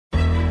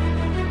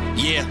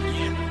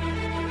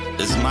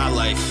This is my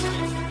life.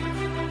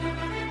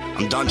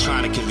 I'm done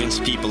trying to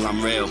convince people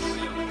I'm real.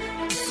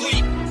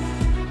 Sleep.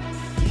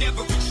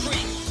 Never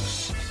retreat.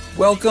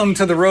 Welcome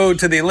to the Road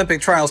to the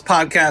Olympic Trials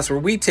podcast, where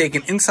we take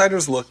an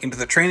insider's look into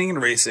the training and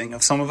racing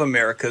of some of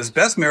America's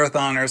best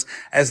marathoners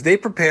as they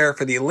prepare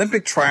for the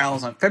Olympic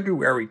Trials on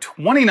February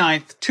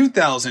 29th,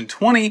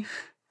 2020.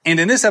 And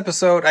in this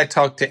episode, I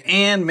talked to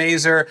Ann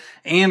Mazur.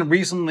 Ann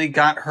recently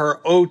got her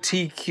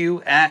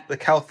OTQ at the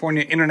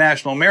California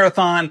International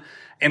Marathon,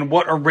 and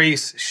what a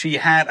race she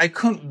had. I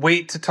couldn't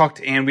wait to talk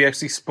to Ann. We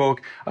actually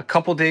spoke a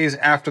couple days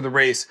after the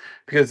race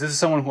because this is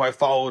someone who I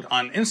followed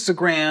on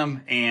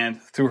Instagram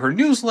and through her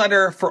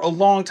newsletter for a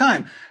long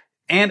time.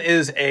 Ann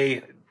is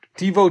a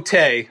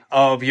devotee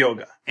of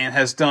yoga and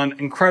has done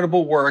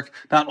incredible work,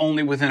 not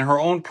only within her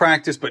own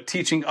practice, but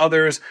teaching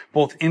others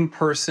both in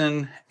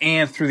person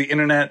and through the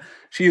internet.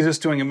 She is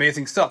just doing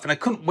amazing stuff. And I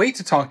couldn't wait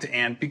to talk to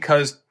Ann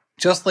because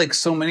just like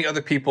so many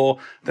other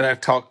people that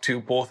I've talked to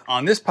both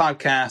on this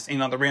podcast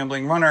and on The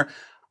Rambling Runner,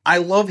 I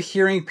love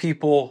hearing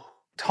people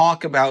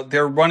talk about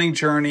their running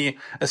journey,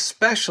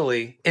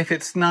 especially if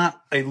it's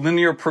not a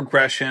linear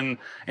progression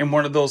and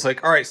one of those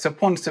like, all right,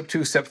 step one, step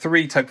two, step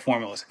three type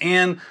formulas.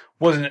 Ann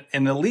was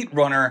an elite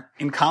runner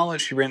in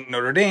college. She ran at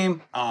Notre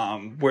Dame,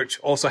 which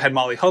also had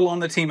Molly Huddle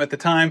on the team at the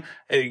time,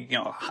 a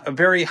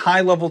very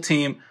high level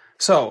team.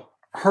 So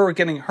her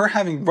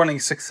having running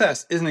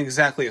success isn't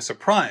exactly a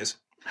surprise.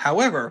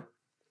 However,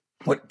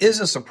 what is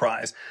a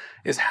surprise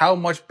is how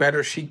much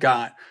better she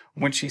got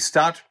when she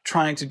stopped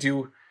trying to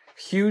do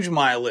huge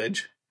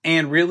mileage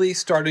and really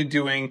started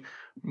doing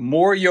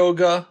more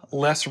yoga,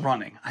 less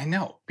running. I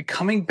know,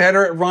 becoming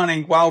better at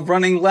running while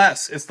running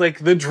less. It's like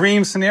the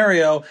dream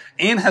scenario.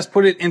 Ann has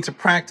put it into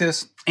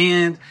practice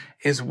and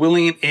is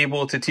willing and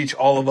able to teach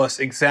all of us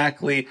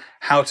exactly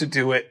how to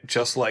do it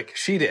just like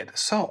she did.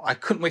 So I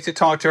couldn't wait to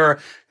talk to her.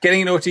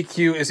 Getting an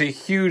OTQ is a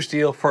huge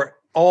deal for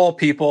all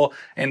people,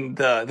 and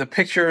the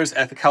pictures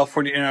at the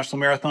California International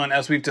Marathon,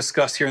 as we've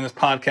discussed here in this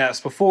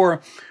podcast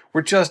before,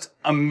 were just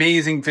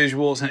amazing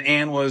visuals, and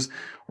Ann was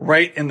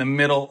right in the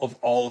middle of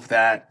all of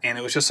that. And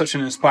it was just such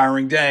an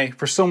inspiring day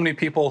for so many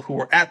people who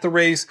were at the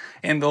race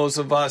and those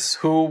of us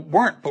who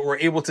weren't, but were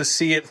able to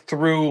see it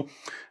through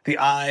the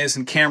eyes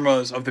and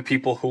cameras of the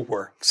people who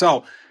were.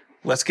 So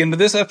let's get into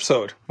this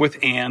episode with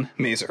Ann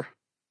Mazur.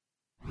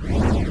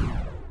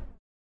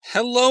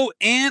 Hello,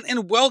 Ann,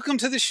 and welcome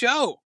to the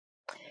show.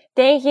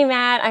 Thank you,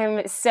 Matt.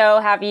 I'm so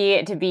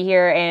happy to be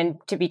here and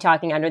to be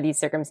talking under these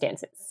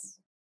circumstances.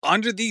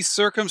 Under these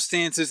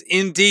circumstances,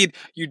 indeed.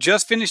 You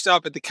just finished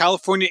up at the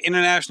California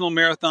International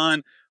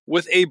Marathon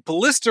with a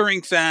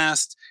blistering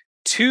fast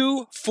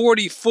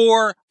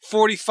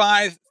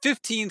 2:44:45,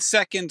 15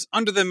 seconds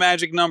under the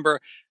magic number.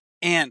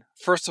 And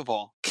first of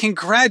all,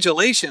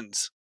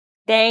 congratulations.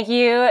 Thank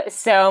you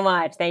so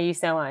much. Thank you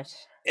so much.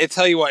 I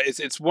tell you what,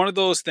 it's one of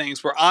those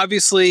things where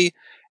obviously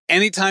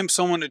anytime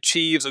someone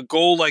achieves a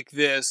goal like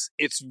this,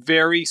 it's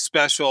very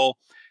special.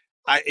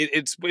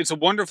 It's a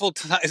wonderful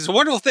it's a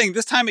wonderful thing.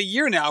 This time of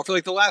year now, for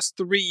like the last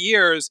 3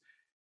 years,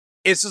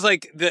 it's just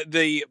like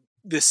the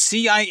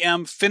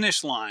CIM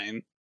finish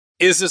line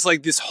is just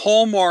like this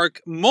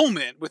hallmark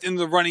moment within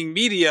the running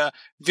media,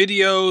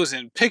 videos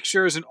and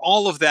pictures and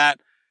all of that.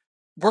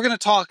 We're going to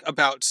talk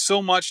about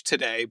so much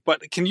today,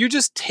 but can you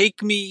just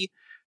take me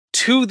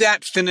to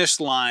that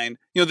finish line,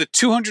 the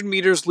 200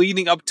 meters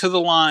leading up to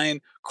the line,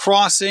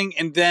 crossing,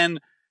 and then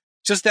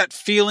just that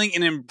feeling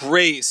and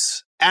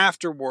embrace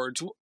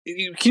afterwards?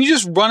 Can you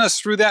just run us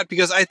through that?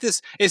 Because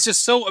it's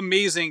just so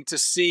amazing to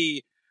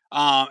see,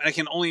 and I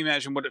can only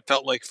imagine what it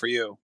felt like for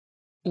you.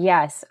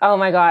 Yes. Oh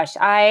my gosh.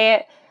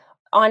 I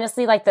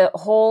honestly, like the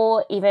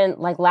whole, even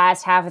like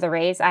last half of the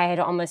race, I had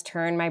almost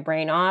turned my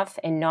brain off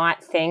and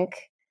not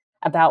think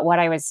about what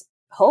I was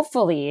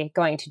hopefully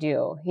going to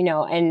do,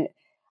 and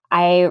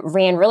I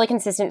ran really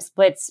consistent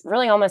splits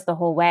really almost the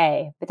whole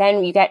way. But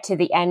then you get to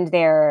the end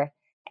there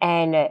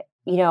and,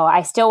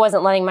 I still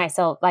wasn't letting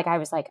myself, like, I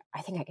was like,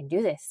 I think I can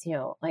do this,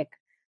 like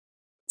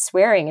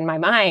swearing in my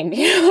mind,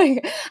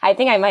 like, I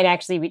think I might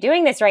actually be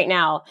doing this right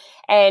now.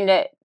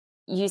 And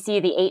you see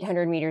the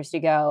 800 meters to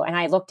go. And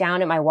I looked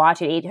down at my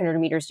watch at 800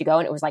 meters to go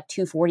and it was like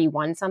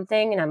 2:41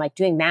 something. And I'm like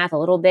doing math a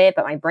little bit,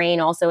 but my brain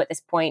also at this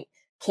point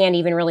can't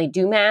even really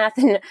do math.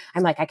 And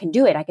I'm like, I can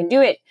do it.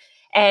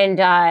 And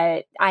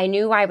I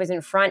knew I was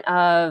in front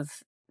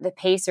of the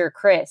pacer,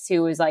 Chris,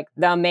 who was like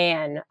the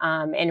man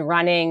and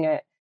running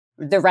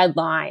the red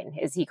line,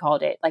 as he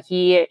called it. Like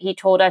he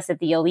told us at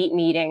the elite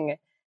meeting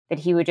that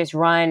he would just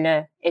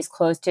run as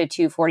close to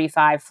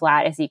 2:45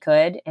 flat as he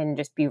could and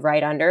just be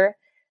right under.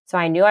 So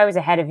I knew I was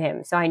ahead of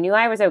him. So I knew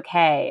I was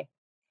okay.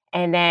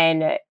 And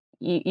then,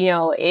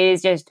 it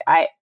is just,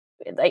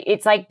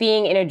 it's like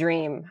being in a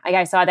dream. Like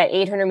I saw that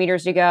 800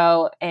 meters to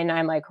go and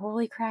I'm like,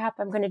 holy crap,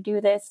 I'm going to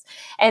do this.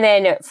 And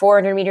then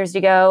 400 meters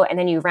to go. And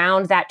then you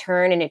round that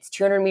turn and it's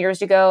 200 meters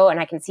to go. And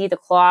I can see the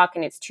clock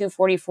and it's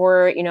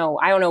 2:44.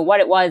 I don't know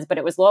what it was, but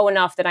it was low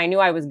enough that I knew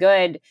I was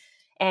good.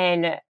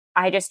 And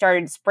I just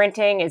started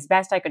sprinting as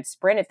best I could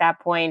sprint at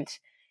that point.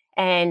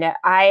 And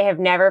I have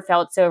never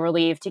felt so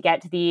relieved to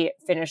get to the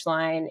finish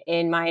line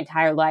in my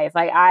entire life.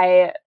 Like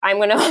I'm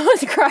going to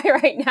almost cry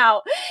right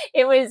now.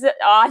 It was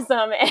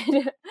awesome.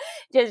 And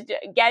just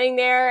getting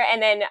there.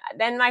 And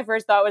then my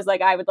first thought was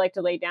like, I would like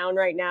to lay down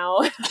right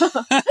now.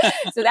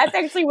 So that's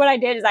actually what I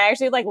did is I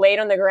actually like laid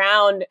on the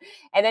ground,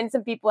 and then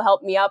some people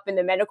helped me up, and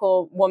the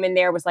medical woman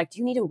there was like, do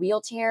you need a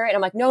wheelchair? And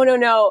I'm like, no.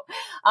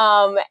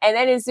 And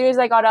then as soon as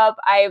I got up,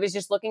 I was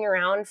just looking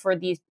around for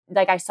these,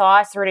 like I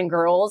saw certain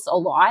girls a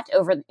lot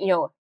over,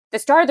 the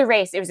start of the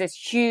race. It was this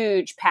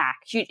huge pack.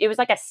 It was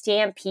like a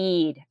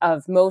stampede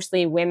of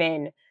mostly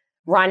women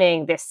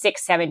running this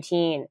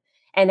 6:17.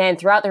 And then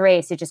throughout the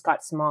race, it just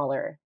got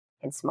smaller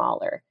and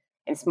smaller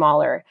and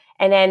smaller.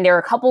 And then there were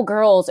a couple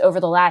girls over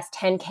the last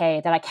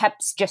 10K that I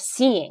kept just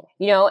seeing,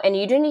 and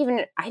I didn't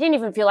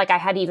even feel like I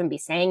had to even be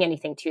saying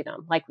anything to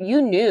them. Like,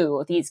 you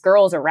knew these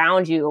girls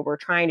around you were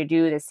trying to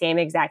do the same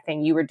exact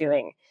thing you were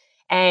doing.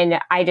 And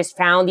I just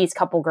found these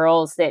couple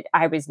girls that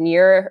I was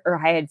near or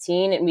I had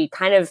seen, and we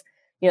kind of,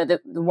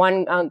 the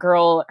one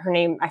girl, her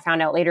name I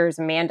found out later is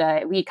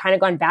Amanda. We kind of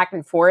gone back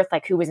and forth,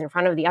 like who was in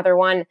front of the other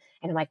one.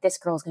 And I'm like, this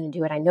girl's going to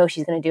do it. I know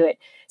she's going to do it.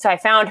 So I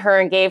found her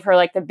and gave her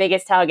like the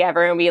biggest hug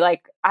ever. And we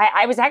like,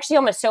 I was actually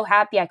almost so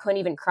happy I couldn't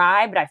even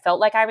cry, but I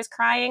felt like I was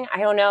crying. I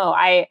don't know.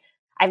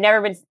 I've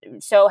never been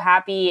so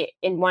happy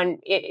in one.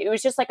 It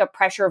was just like a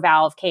pressure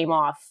valve came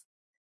off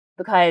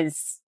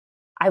because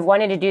I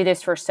wanted to do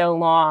this for so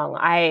long.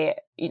 I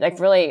like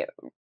really,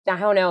 I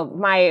don't know.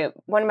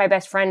 One of my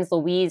best friends,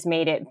 Louise,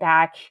 made it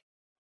back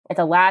at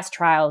the last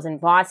trials in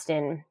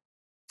Boston.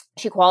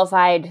 She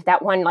qualified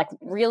that one like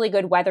really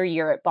good weather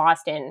year at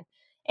Boston,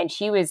 and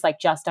she was like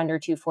just under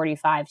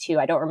 2:45 too.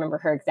 I don't remember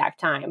her exact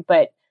time,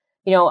 but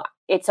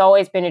it's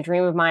always been a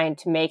dream of mine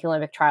to make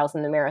Olympic trials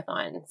in the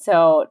marathon.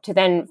 So to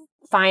then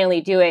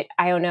finally do it,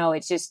 I don't know.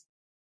 It's just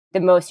the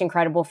most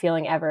incredible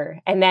feeling ever.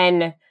 And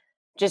then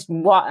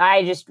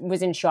I just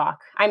was in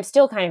shock. I'm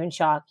still kind of in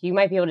shock. You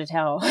might be able to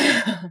tell.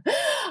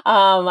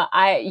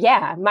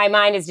 My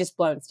mind is just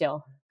blown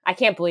still. I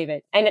can't believe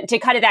it. And to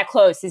cut it that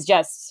close is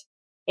just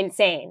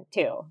insane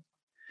too.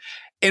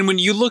 And when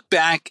you look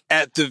back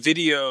at the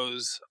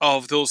videos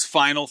of those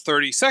final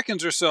 30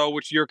 seconds or so,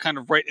 which you're kind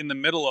of right in the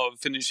middle of,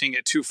 finishing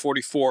at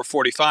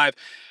 2:44:45,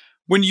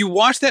 when you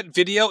watch that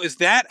video, is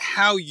that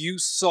how you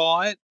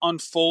saw it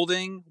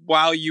unfolding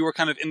while you were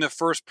kind of in the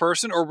first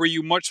person? Or were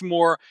you much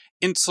more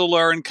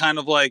insular and kind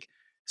of like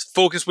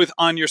focused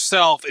on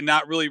yourself and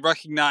not really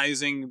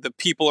recognizing the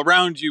people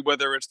around you,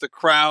 whether it's the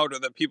crowd or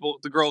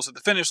the girls at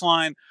the finish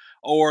line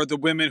or the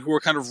women who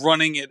were kind of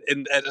running it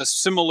at a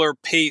similar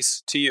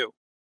pace to you?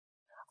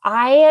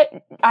 I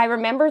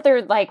remember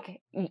they're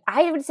like,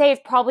 I would say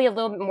it's probably a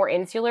little bit more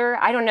insular.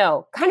 I don't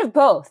know, kind of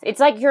both. It's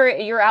like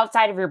you're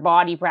outside of your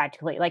body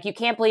practically. Like you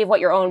can't believe what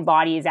your own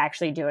body is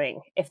actually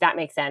doing, if that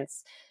makes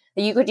sense.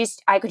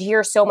 I could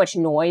hear so much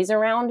noise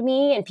around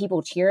me and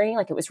people cheering,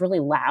 like it was really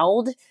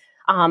loud.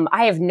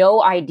 I have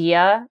no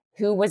idea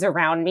who was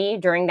around me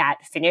during that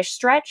finish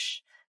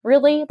stretch.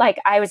 Really, like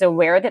I was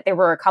aware that there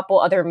were a couple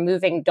other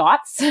moving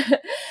dots,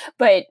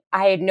 but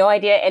I had no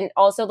idea. And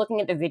also looking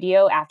at the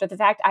video after the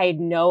fact, I had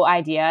no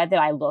idea that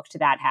I looked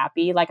that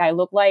happy. Like I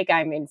look like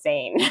I'm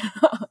insane.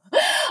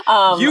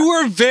 You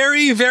were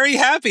very, very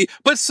happy,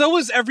 but so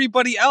was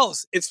everybody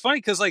else. It's funny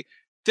because like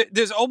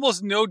there's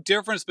almost no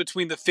difference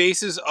between the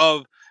faces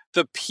of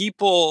the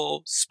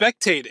people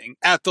spectating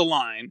at the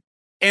line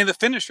and the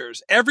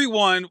finishers.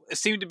 Everyone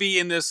seemed to be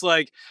in this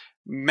like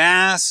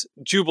mass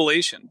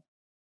jubilation.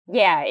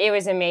 Yeah, it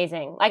was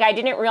amazing. Like I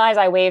didn't realize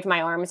I waved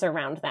my arms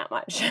around that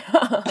much.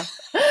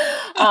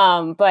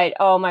 But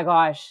oh my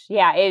gosh.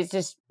 Yeah,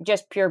 it's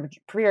just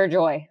pure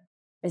joy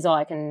is all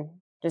I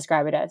can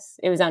describe it as.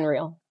 It was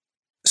unreal.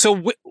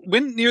 So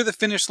when near the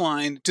finish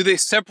line, do they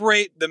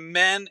separate the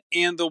men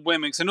and the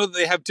women? Because I know that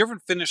they have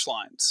different finish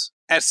lines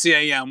at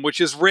CIM, which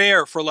is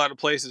rare for a lot of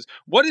places.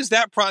 What is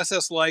that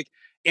process like?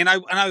 And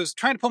I was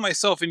trying to put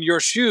myself in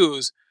your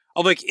shoes.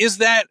 Of like, is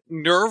that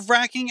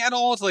nerve-wracking at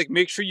all to like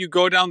make sure you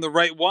go down the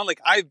right one? Like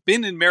I've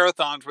been in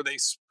marathons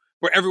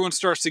where everyone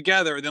starts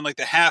together, and then like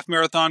the half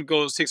marathon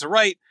takes a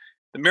right,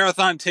 the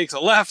marathon takes a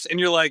left, and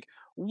you're like,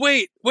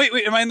 wait,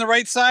 am I in the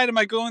right side? Am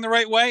I going the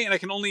right way? And I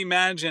can only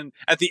imagine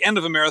at the end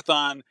of a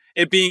marathon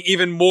it being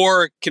even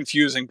more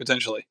confusing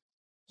potentially.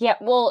 Yeah,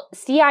 well,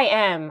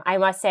 CIM, I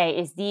must say,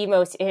 is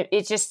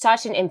it's just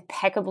such an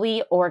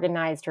impeccably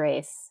organized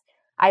race.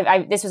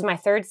 This was my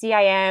third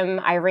CIM.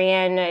 I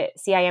ran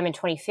CIM in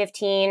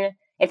 2015.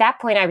 At that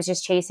point, I was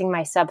just chasing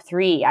my sub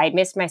 3. I had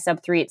missed my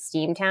sub 3 at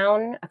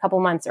Steamtown a couple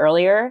months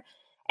earlier.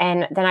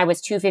 And then I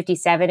was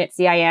 2:57 at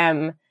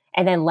CIM.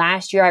 And then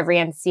last year I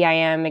ran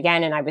CIM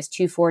again and I was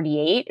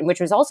 2:48,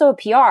 which was also a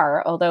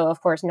PR, although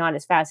of course not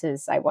as fast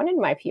as I wanted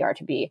my PR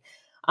to be.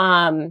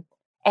 And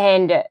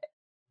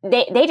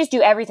they just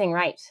do everything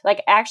right.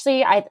 Like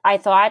actually, I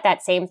thought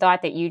that same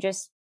thought that you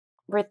just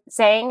were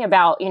saying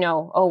about,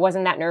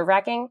 wasn't that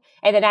nerve-wracking?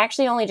 And it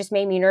actually only just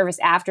made me nervous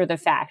after the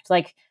fact.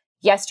 Like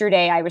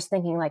yesterday I was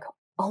thinking like,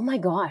 oh my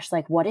gosh,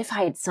 like what if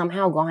I had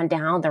somehow gone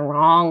down the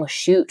wrong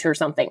chute or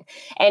something?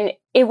 And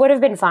it would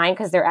have been fine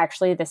because they're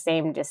actually the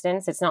same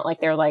distance. It's not like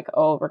they're like,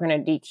 oh, we're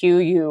going to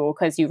DQ you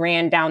because you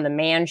ran down the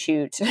man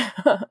chute.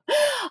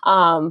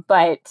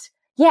 But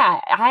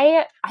yeah,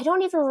 I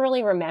don't even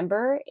really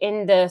remember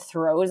in the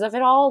throes of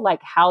it all,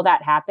 like how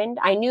that happened.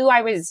 I knew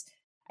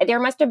there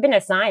must have been a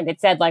sign that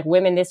said like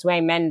women this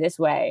way, men this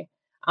way.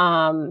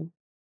 Um,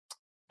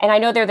 and I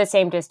know they're the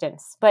same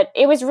distance, but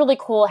it was really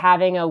cool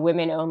having a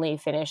women only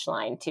finish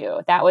line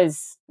too. That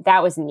was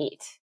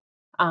neat.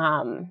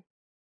 Um,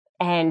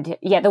 and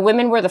yeah, the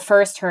women were the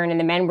first turn and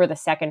the men were the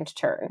second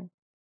turn.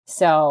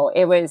 So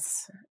it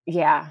was,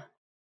 yeah.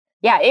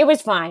 Yeah, it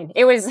was fine.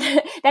 It was,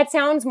 that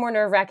sounds more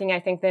nerve wracking, I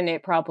think, than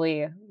it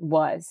probably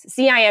was.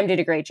 CIM did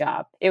a great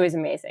job. It was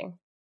amazing.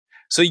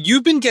 So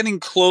you've been getting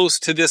close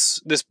to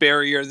this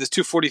barrier, this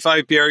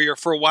 245 barrier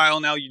for a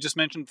while now. You just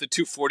mentioned the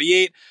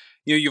 248.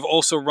 You've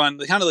also run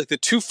kind of like the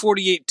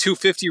 248,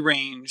 250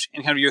 range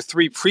in kind of your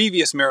 3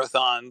 previous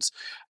marathons.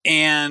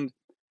 And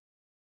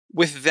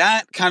with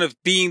that kind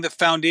of being the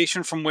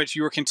foundation from which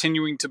you were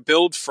continuing to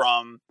build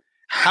from,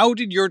 how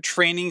did your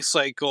training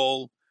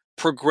cycle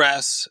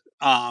progress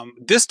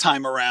this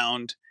time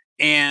around?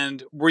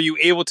 And were you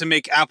able to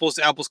make apples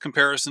to apples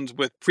comparisons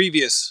with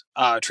previous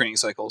training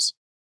cycles?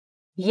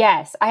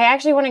 Yes, I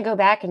actually want to go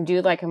back and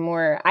do like a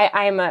more.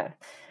 I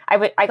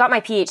got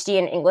my PhD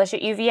in English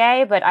at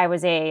UVA, but I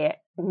was a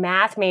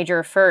math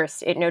major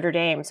first at Notre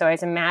Dame, so I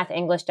was a math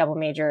English double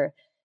major.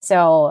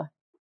 So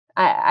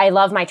I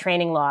love my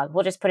training log.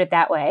 We'll just put it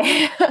that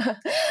way.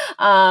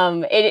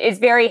 It's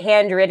very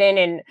handwritten,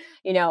 and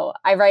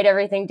I write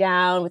everything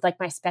down with like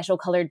my special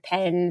colored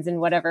pens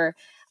and whatever.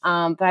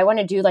 But I want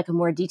to do like a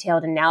more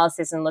detailed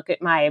analysis and look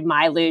at my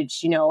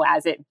mileage,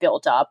 as it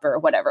built up or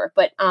whatever.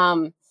 But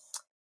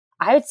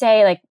I would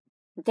say like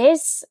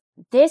this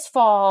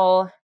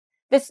fall,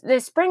 this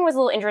spring was a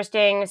little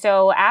interesting.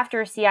 So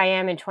after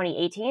CIM in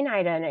 2018, I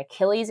had an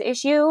Achilles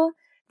issue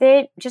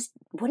that just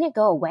wouldn't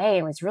go away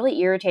and was really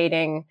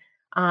irritating.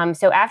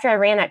 So after I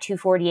ran that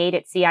 248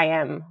 at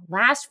CIM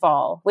last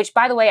fall, which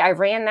by the way, I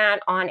ran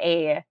that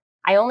I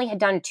only had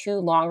done 2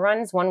 long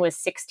runs. One was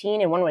 16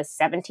 and one was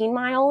 17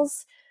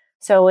 miles.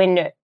 So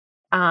at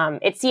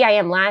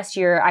CIM last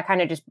year, I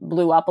kind of just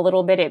blew up a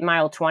little bit at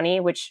mile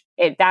 20, which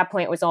at that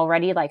point was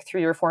already like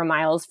 3 or 4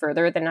 miles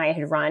further than I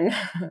had run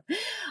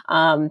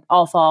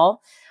all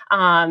fall.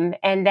 And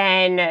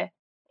then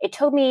it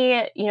took me,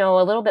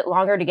 a little bit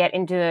longer to get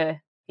into,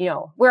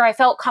 where I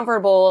felt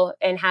comfortable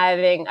and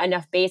having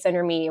enough base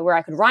under me where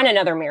I could run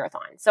another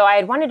marathon. So I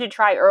had wanted to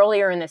try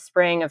earlier in the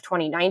spring of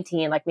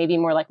 2019, like maybe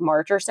more like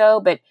March or so,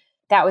 but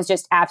that was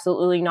just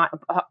absolutely not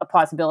a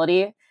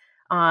possibility.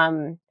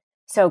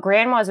 So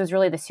Grandma's was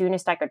really the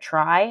soonest I could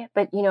try,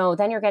 but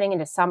then you're getting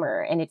into summer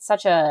and it's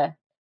such a,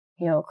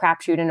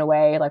 crapshoot in a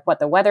way, like what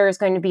the weather is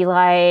going to be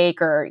like,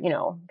 or,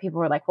 people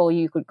were like, well,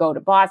 you could go to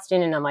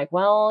Boston. And I'm like,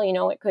 well,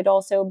 it could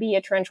also be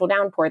a torrential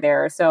downpour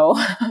there. So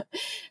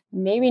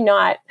maybe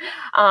not.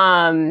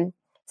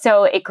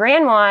 So at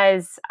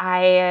Grandma's,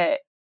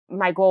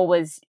 my goal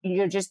was,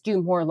 just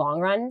do more long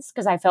runs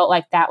because I felt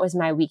like that was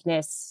my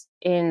weakness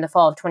in the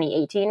fall of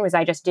 2018 was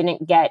I just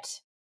didn't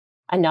get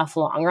enough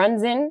long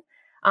runs in.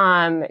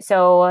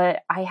 So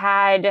I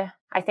had,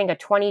 I think, a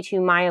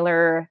 22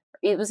 miler.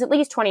 It was at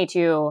least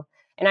 22.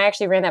 And I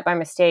actually ran that by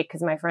mistake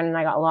because my friend and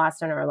I got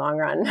lost on our long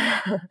run.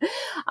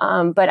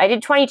 But I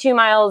did 22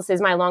 miles as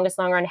my longest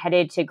long run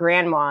headed to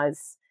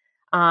Grandma's.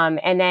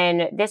 And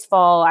then this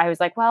fall, I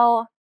was like,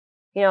 well,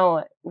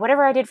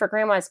 whatever I did for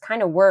Grandma's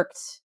kind of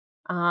worked.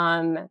 But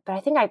I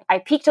think I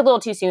peaked a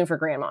little too soon for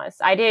Grandma's.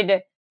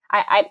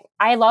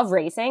 I love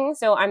racing.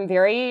 So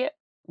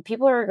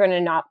people are going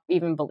to not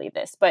even believe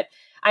this, but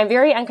I'm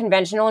very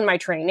unconventional in my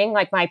training.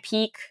 Like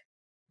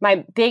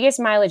my biggest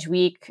mileage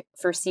week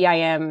for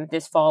CIM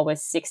this fall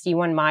was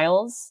 61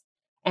 miles.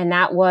 And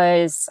that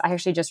was, I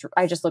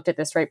just looked at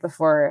this right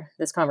before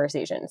this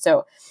conversation.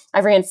 So I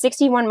ran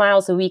 61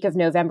 miles the week of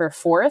November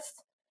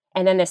 4th.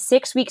 And then the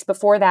 6 weeks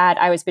before that,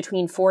 I was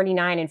between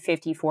 49 and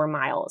 54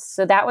 miles.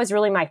 So that was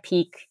really my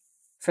peak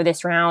for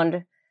this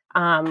round,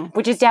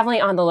 which is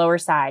definitely on the lower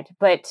side,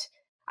 but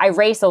I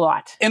race a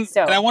lot. And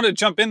I want to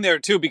jump in there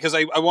too, because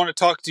I want to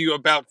talk to you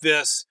about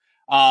this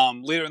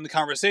later in the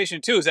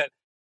conversation too, is that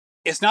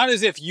it's not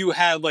as if you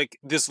had like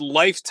this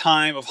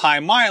lifetime of high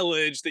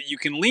mileage that you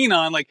can lean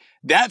on. Like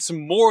that's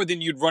more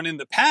than you'd run in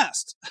the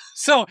past.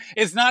 So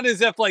it's not as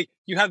if like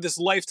you have this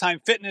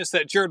lifetime fitness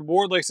that Jared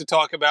Ward likes to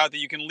talk about that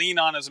you can lean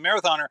on as a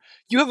marathoner.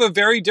 You have a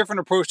very different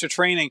approach to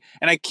training.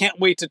 And I can't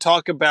wait to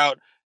talk about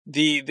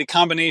the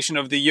combination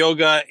of the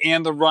yoga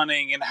and the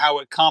running and how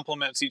it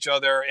complements each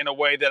other in a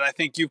way that I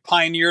think you've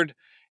pioneered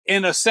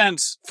in a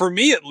sense, for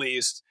me at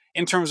least,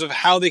 in terms of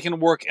how they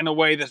can work in a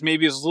way that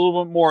maybe is a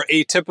little bit more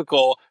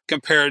atypical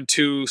compared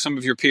to some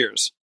of your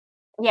peers.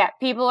 Yeah,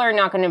 people are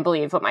not going to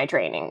believe what my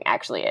training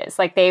actually is.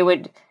 Like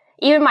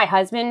even my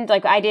husband,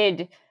 like I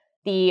did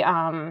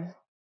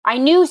I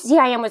knew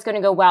CIM was going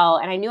to go well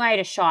and I knew I had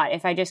a shot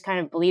if I just kind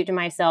of believed in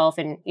myself.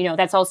 And,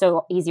 that's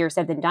also easier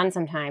said than done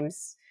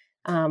sometimes.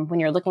 when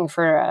you're looking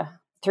for a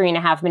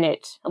 3.5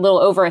 minute, a little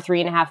over a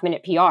 3.5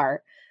 minute PR.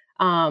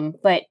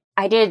 But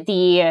I did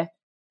the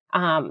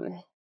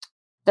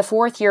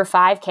fourth year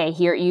 5K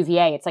here at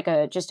UVA. It's like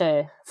just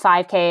a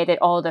 5K that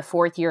all the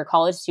fourth year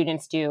college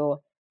students do.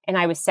 And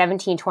I was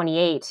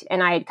 17:28,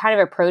 and I had kind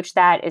of approached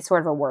that as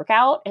sort of a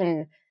workout.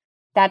 And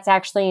that's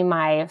actually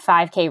my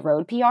 5K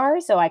road PR.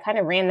 So I kind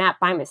of ran that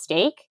by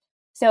mistake.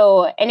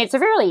 So, and it's a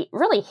really,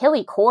 really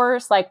hilly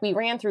course. Like, we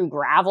ran through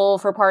gravel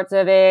for parts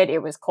of it.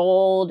 It was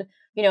cold.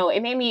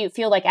 It made me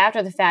feel like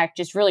after the fact,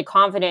 just really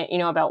confident,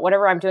 about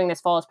whatever I'm doing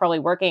this fall is probably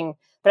working.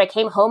 But I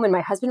came home and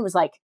my husband was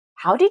like,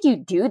 how did you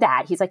do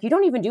that? He's like, you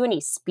don't even do any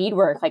speed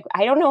work. Like,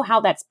 I don't know how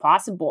that's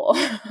possible.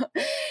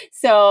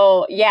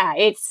 So yeah,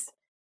 it's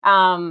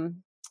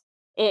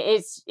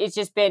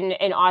just been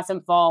an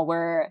awesome fall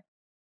where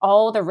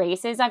all the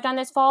races I've done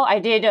this fall, I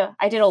did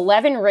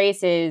 11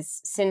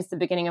 races since the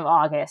beginning of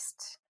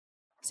August.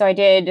 So I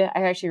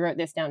actually wrote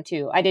this down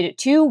too. I did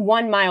 2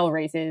 1-mile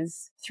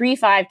races, 3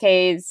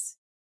 5Ks,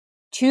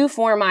 2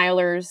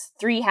 4-milers,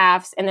 3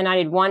 halves, and then I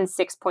did 1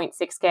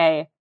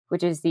 6.6K,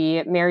 which is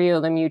the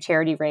Mario Lemieux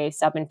charity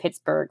race up in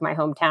Pittsburgh, my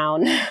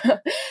hometown.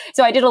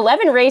 So I did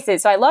 11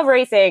 races. So I love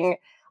racing.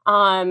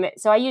 So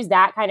I use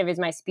that kind of as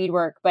my speed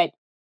work. But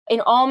in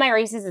all my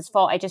races this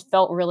fall, I just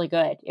felt really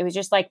good. It was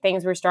just like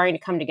things were starting to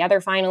come together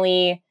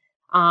finally.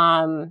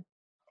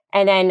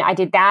 And then I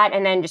did that,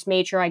 and then just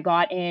made sure I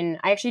got in.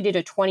 I actually did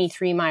a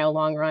 23-mile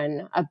long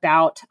run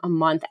about a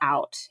month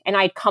out, and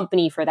I had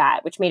company for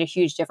that, which made a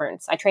huge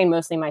difference. I trained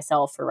mostly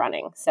myself for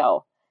running.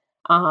 So,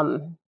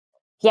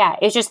 yeah,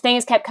 it's just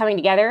things kept coming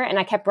together, and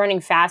I kept running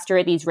faster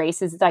at these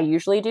races that I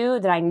usually do,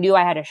 that I knew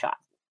I had a shot.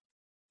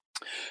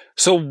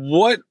 So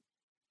what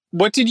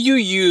did you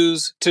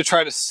use to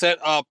try to set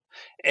up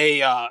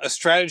a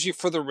strategy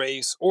for the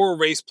race or a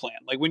race plan?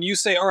 Like, when you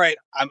say, all right,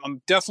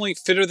 I'm definitely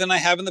fitter than I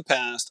have in the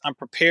past. I'm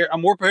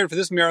more prepared for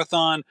this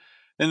marathon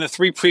than the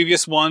 3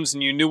 previous ones,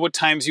 and you knew what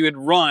times you had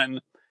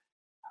run.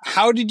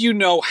 How did you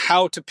know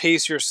how to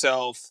pace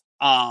yourself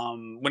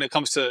when it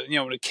comes to,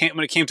 when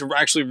it came to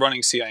actually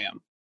running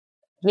CIM?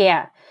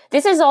 Yeah,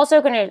 this is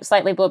also going to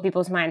slightly blow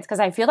people's minds, because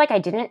I feel like I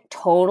didn't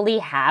totally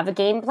have a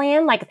game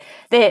plan. Like,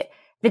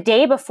 the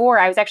day before,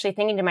 I was actually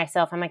thinking to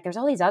myself, I'm like, there's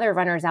all these other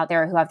runners out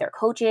there who have their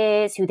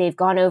coaches, who they've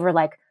gone over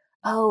like,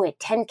 oh, at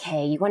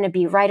 10K, you want to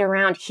be right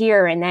around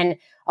here. And then,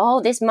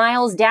 oh, this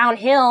mile's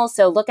downhill,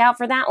 so look out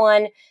for that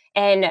one.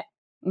 And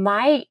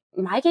my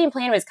game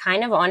plan was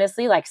kind of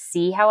honestly like,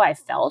 see how I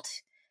felt,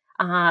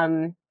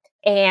 and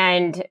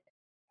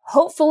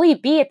hopefully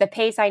be at the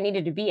pace I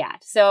needed to be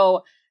at.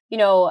 So,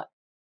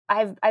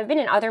 I've been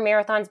in other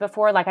marathons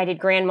before. Like, I did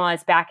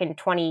Grandma's back in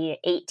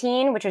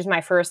 2018, which was my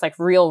first like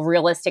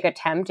realistic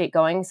attempt at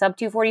going sub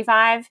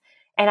 2:45.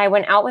 And I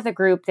went out with a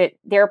group that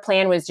their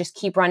plan was just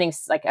keep running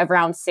like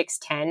around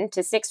 6:10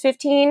 to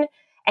 6:15.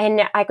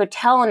 And I could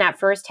tell in that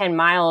first 10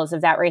 miles of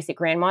that race at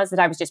Grandma's that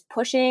I was just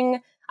pushing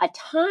a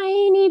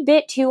tiny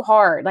bit too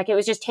hard. Like, it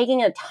was just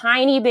taking a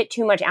tiny bit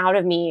too much out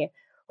of me,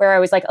 where I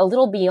was like a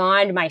little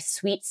beyond my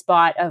sweet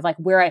spot of like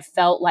where I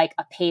felt like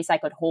a pace I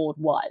could hold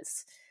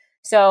was.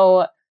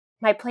 So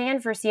my plan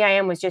for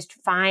CIM was just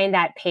find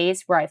that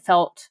pace where I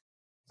felt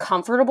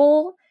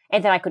comfortable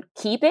and that I could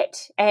keep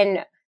it.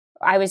 And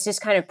I was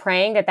just kind of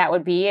praying that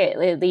would be at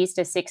least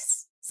a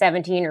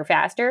 6:17 or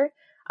faster.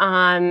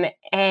 And,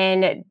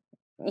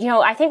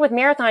 I think with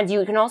marathons,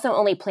 you can also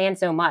only plan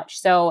so much.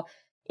 So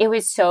it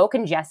was so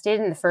congested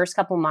in the first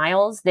couple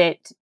miles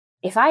that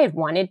if I had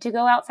wanted to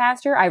go out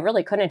faster, I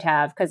really couldn't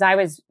have, because I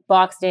was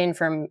boxed in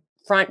from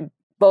front,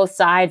 both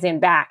sides and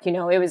back.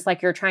 It was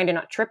like you're trying to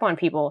not trip on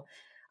people.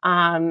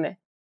 And,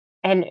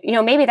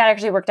 maybe that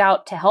actually worked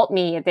out to help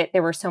me, that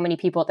there were so many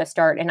people at the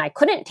start and I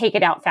couldn't take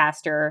it out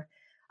faster.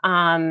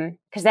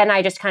 Cause then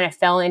I just kind of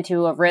fell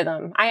into a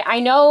rhythm. I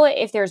know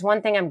if there's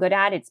one thing I'm good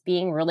at, it's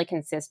being really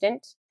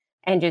consistent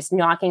and just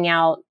knocking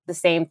out the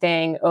same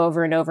thing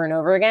over and over and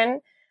over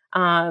again.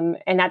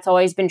 And that's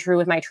always been true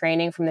with my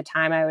training from the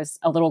time I was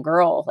a little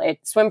girl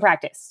at swim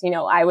practice.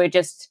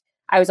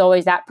 I was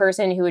always that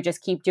person who would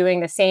just keep doing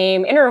the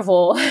same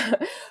interval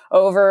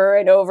over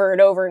and over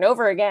and over and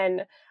over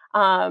again.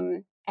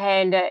 Somewhere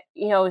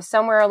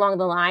along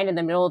the line in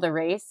the middle of the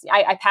race,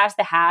 I passed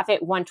the half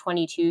at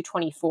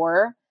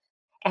 1:22:24.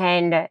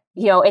 And,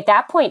 at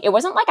that point, it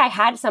wasn't like I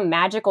had some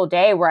magical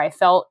day where I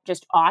felt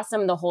just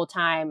awesome the whole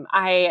time.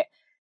 I,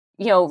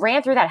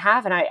 ran through that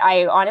half, and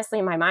I honestly,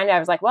 in my mind, I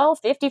was like, well,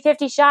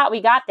 50-50 shot,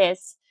 we got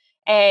this.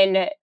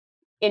 And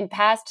in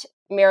past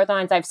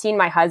marathons, I've seen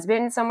my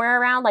husband somewhere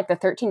around like the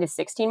 13 to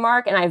 16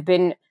 mark. And I've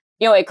been,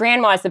 at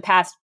Grandma's the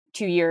past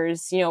 2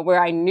 years,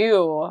 where I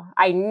knew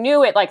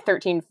at like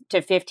 13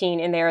 to 15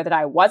 in there that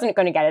I wasn't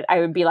going to get it. I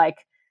would be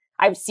like,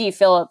 I would see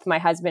Philip, my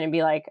husband, and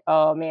be like,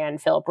 oh man,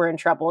 Philip, we're in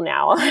trouble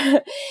now.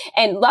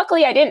 And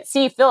luckily I didn't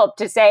see Philip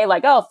to say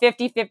like, oh,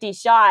 50-50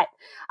 shot.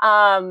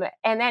 And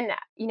then,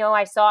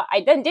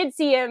 I then did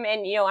see him,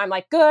 and, I'm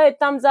like, good,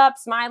 thumbs up,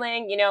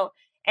 smiling,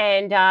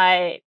 and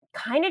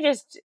kind of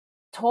just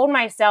told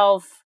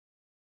myself,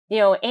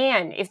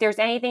 and if there's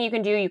anything you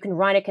can do, you can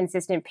run a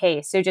consistent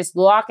pace. So just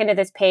lock into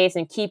this pace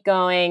and keep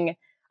going.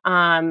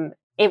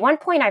 At one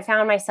point I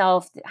found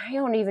myself, I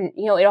don't even,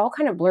 it all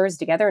kind of blurs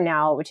together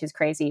now, which is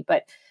crazy,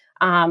 but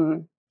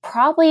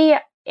probably,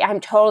 I'm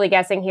totally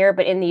guessing here,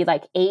 but in the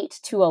like 8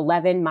 to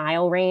 11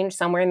 mile range,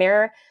 somewhere in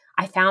there,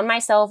 I found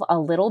myself a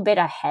little bit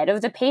ahead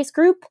of the pace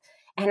group.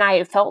 And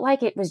I felt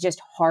like it was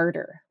just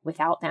harder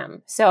without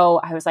them. So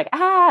I was like,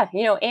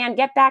 and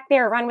get back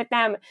there, run with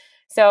them.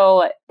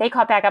 So they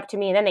caught back up to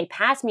me and then they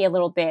passed me a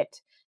little bit.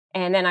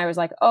 And then I was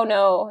like, oh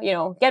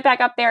no, get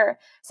back up there.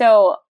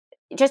 So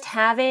just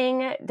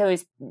having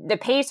the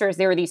pacers,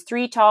 there were these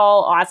 3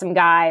 tall, awesome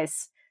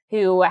guys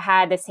who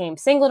had the same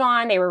singlet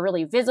on. They were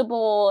really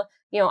visible.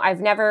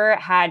 I've never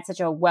had such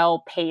a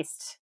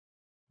well-paced,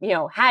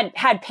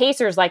 had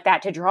pacers like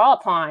that to draw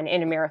upon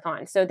in a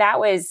marathon. So that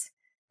was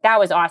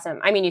awesome.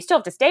 I mean, you still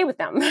have to stay with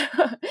them,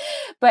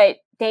 but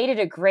they did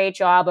a great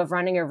job of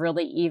running a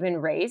really even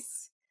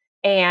race.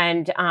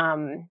 And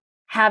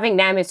having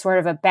them as sort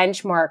of a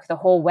benchmark the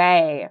whole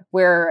way,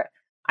 where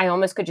I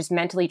almost could just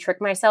mentally trick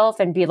myself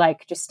and be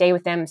like, just stay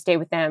with them.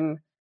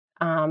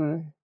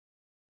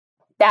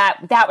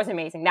 That was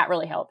amazing. That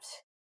really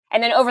helped.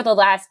 And then over the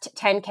last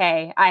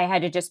 10K, I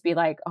had to just be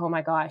like, oh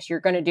my gosh, you're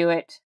going to do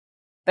it.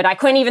 But I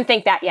couldn't even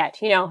think that yet.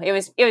 It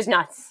was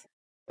nuts.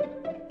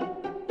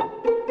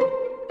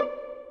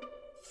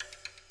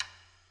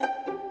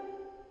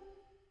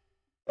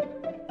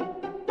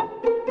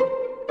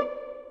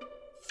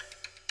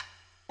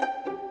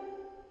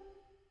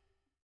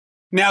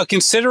 Now,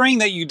 considering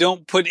that you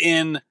don't put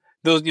in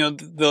those,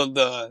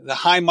 the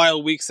high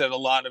mile weeks that a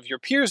lot of your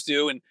peers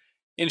do,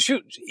 and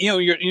shoot,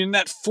 you're in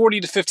that 40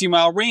 to 50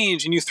 mile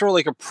range, and you throw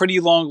like a pretty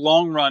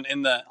long run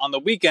on the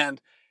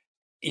weekend,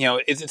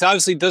 it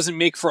obviously doesn't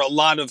make for a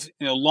lot of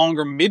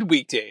longer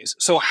midweek days.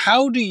 So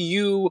how do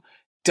you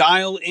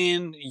dial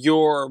in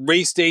your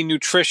race day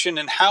nutrition,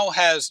 and how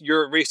has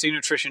your race day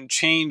nutrition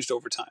changed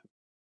over time?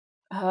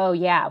 Oh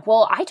yeah,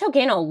 well, I took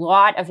in a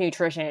lot of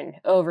nutrition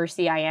over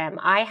CIM.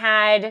 I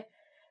had.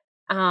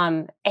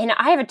 And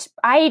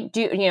I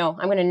do,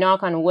 I'm going to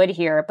knock on wood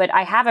here, but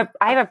I have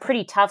a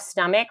pretty tough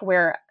stomach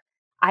where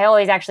I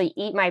always actually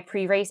eat my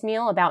pre-race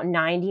meal about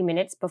 90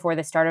 minutes before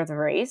the start of the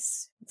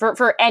race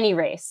for any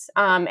race.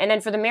 And then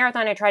for the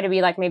marathon, I try to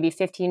be like maybe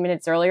 15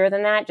 minutes earlier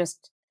than that.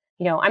 Just,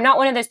 I'm not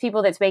one of those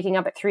people that's waking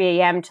up at 3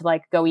 a.m. to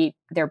like go eat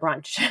their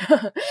brunch.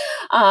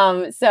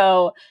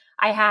 So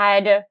I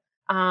had,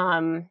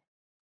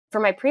 for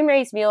my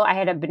pre-race meal, I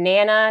had a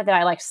banana that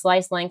I like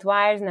sliced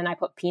lengthwise, and then I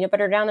put peanut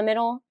butter down the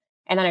middle.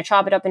 And then I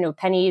chop it up into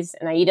pennies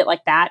and I eat it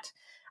like that.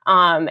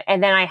 And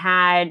then I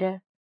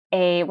had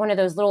one of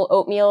those little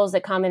oatmeals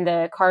that come in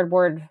the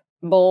cardboard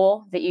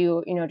bowl that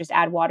you just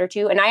add water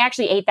to. And I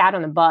actually ate that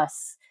on the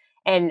bus.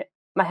 And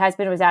my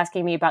husband was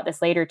asking me about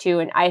this later too.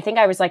 And I think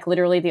I was like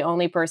literally the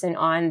only person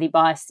on the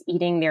bus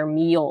eating their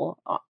meal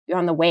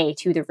on the way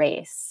to the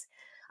race.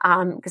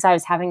 Because I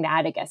was having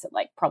that, I guess, at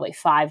like probably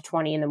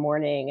 5:20 in the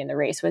morning and the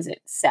race was at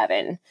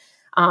 7.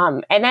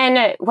 And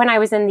then when I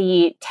was in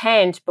the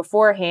tent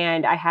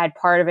beforehand, I had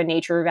part of a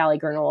Nature Valley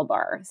granola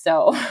bar.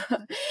 So,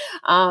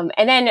 and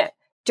then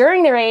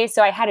during the race,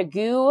 so I had a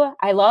GU.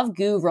 I love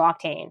GU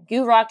Roctane.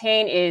 GU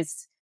Roctane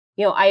is,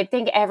 I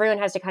think everyone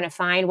has to kind of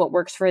find what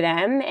works for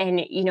them.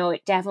 And,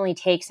 it definitely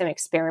takes some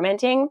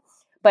experimenting,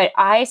 but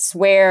I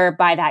swear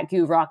by that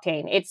GU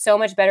Roctane. It's so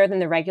much better than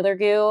the regular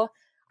GU.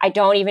 I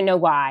don't even know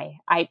why.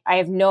 I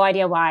have no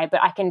idea why,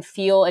 but I can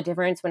feel a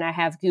difference when I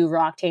have GU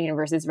Roctane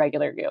versus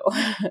regular GU.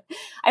 I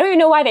don't even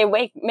know why they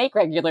make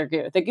regular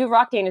GU. The GU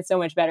Roctane is so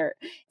much better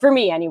for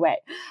me anyway.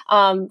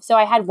 So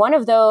I had one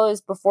of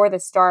those before the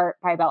start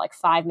by about like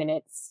 5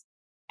 minutes.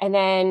 And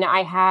then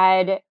I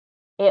had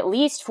at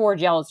least 4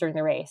 gels during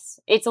the race.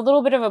 It's a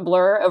little bit of a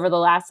blur over the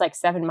last like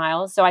 7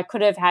 miles. So I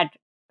could have had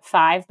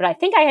 5, but I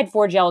think I had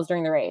 4 gels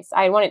during the race.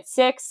 I had one at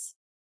 6,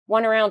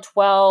 one around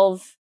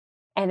 12,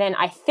 and then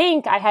I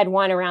think I had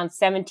one around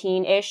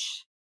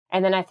 17-ish.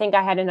 And then I think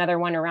I had another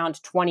one around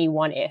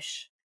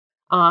 21-ish.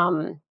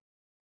 And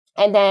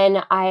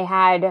then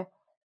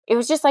it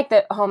was just like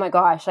oh my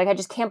gosh, like I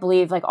just can't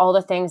believe like all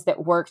the things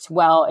that worked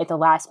well at the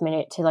last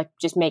minute to like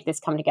just make this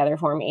come together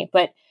for me.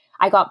 But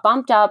I got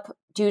bumped up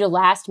due to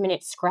last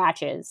minute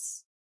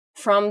scratches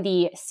from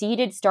the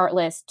seeded start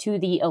list to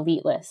the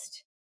elite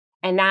list.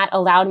 And that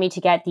allowed me to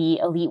get the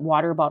elite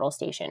water bottle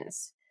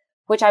stations,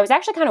 which I was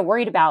actually kind of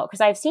worried about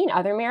because I've seen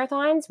other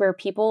marathons where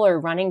people are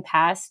running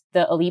past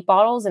the elite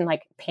bottles and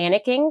like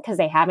panicking because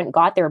they haven't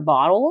got their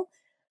bottle.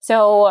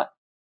 So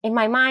in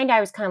my mind,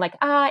 I was kind of like,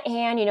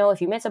 and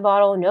if you miss a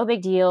bottle, no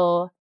big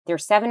deal.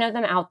 There's 7 of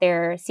them out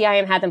there.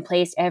 CIM had them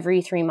placed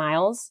every 3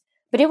 miles,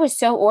 but it was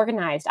so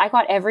organized. I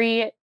got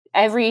every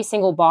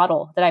single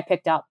bottle that I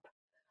picked up.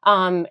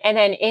 And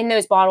then in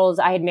those bottles,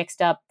 I had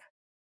mixed up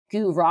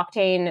GU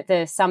Roctane,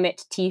 the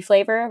Summit tea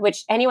flavor,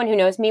 which anyone who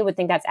knows me would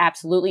think that's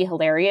absolutely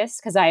hilarious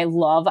because I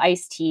love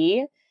iced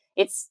tea.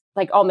 It's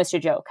like almost a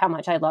joke how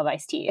much I love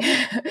iced tea.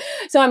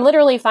 So I'm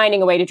literally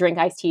finding a way to drink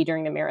iced tea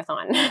during the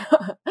marathon.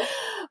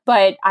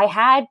 But I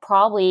had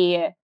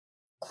probably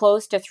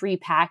close to 3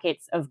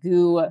 packets of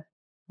GU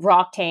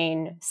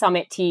Roctane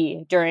Summit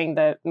tea during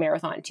the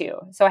marathon too.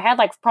 So I had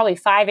like probably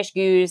 5-ish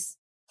GUs,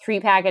 3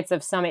 packets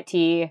of Summit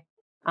tea.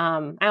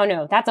 I don't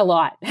know. That's a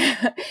lot.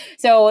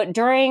 So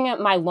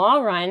during my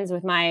long runs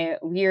with my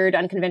weird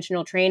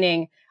unconventional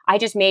training, I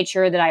just made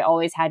sure that I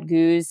always had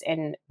GUs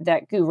and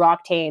that GU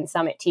Roctane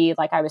Summit tea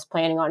like I was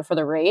planning on for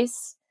the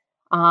race.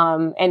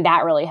 And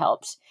that really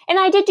helped. And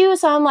I did do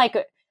some like,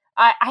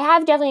 I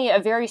have definitely a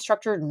very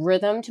structured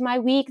rhythm to my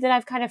week that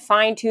I've kind of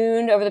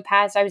fine-tuned over the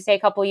past, I would say, a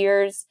couple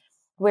years,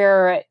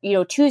 where, you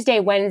know, Tuesday,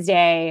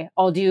 Wednesday,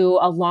 I'll do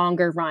a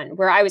longer run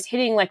where I was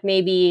hitting like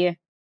maybe,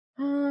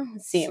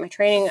 let's see, my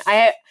training,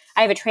 I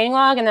have a training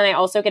log, and then I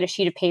also get a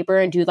sheet of paper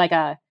and do like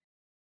a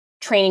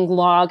training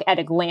log at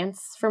a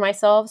glance for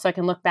myself so I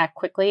can look back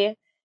quickly.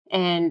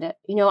 And,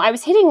 you know, I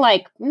was hitting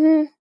like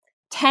 10,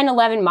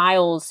 11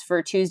 miles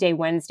for Tuesday,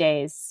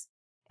 Wednesdays,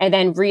 and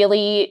then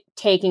really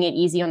taking it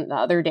easy on the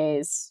other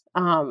days.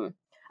 I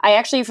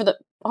actually, for the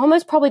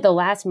almost probably the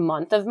last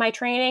month of my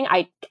training,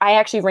 I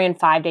actually ran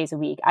 5 days a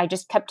week. I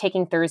just kept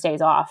taking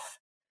Thursdays off.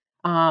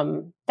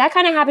 That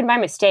kind of happened by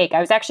mistake. I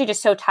was actually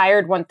just so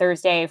tired one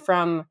Thursday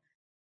from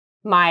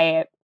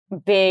my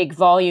big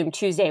volume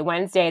Tuesday,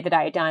 Wednesday that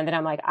I had done that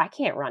I'm like, I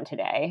can't run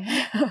today.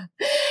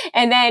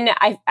 And then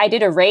I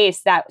did a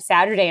race that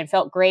Saturday and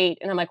felt great.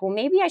 And I'm like, well,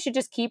 maybe I should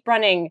just keep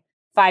running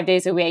 5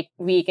 days a week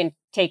and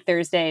take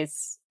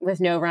Thursdays with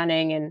no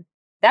running. And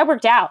that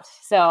worked out.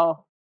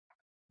 So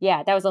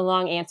yeah, that was a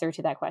long answer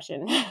to that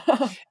question.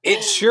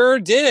 It sure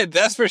did.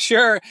 That's for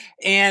sure.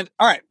 And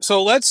all right,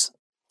 so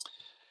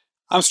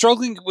I'm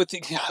struggling with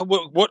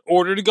what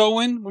order to go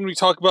in when we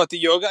talk about the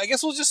yoga. I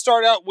guess we'll just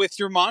start out with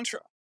your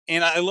mantra.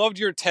 And I loved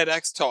your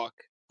TEDx talk,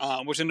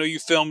 which I know you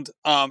filmed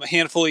a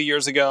handful of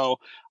years ago.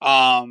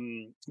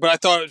 But I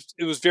thought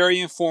it was very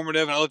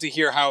informative, and I'd love to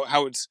hear how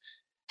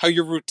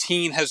your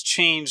routine has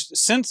changed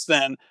since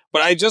then.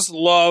 But I just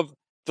love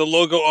the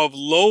logo of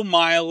low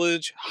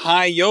mileage,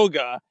 high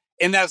yoga.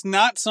 And that's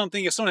not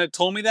something, if someone had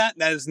told me that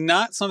is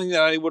not something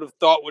that I would have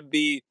thought would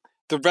be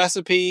the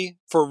recipe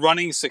for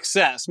running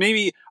success.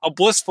 Maybe a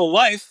blissful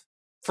life,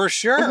 for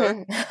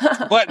sure.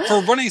 But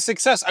for running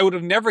success, I would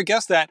have never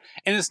guessed that.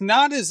 And it's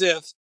not as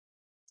if,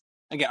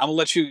 again, I'm going to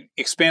let you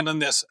expand on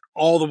this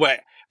all the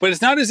way, but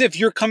it's not as if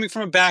you're coming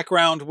from a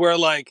background where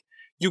like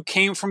you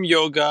came from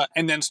yoga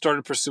and then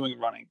started pursuing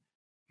running.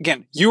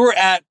 Again, you were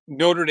at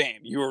Notre Dame.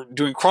 You were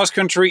doing cross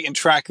country and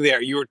track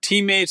there. You were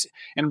teammates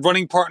and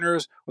running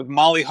partners with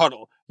Molly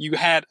Huddle. You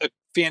had a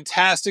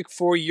fantastic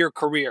 4-year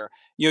career.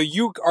 You know,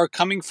 you are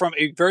coming from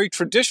a very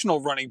traditional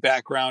running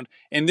background,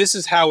 and this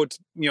is how it's,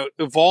 you know,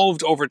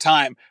 evolved over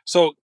time.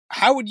 So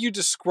how would you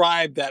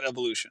describe that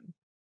evolution?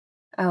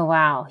 Oh,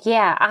 wow.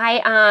 Yeah.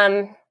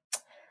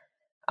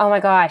 Oh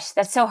my gosh,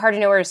 that's so hard to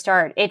know where to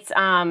start. It's,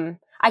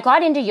 I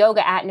got into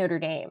yoga at Notre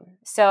Dame.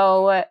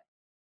 So,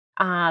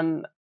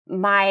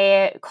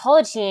 my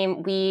college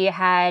team, we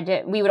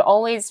would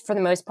always, for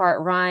the most part,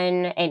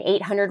 run an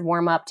 800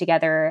 warm up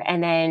together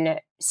and then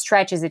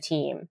stretch as a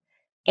team.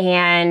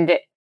 And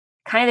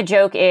kind of the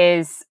joke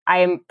is,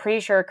 I'm pretty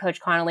sure Coach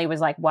Connolly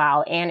was like,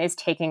 wow, Anne is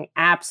taking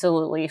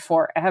absolutely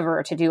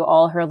forever to do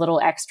all her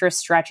little extra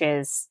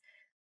stretches.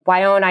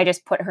 Why don't I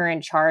just put her in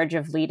charge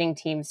of leading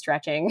team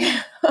stretching?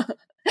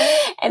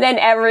 And then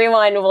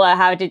everyone will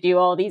have to do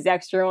all these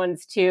extra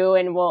ones too.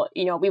 And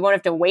we won't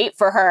have to wait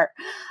for her.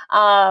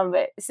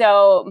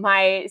 So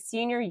my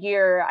senior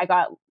year, I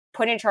got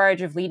put in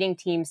charge of leading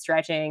team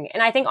stretching.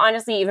 And I think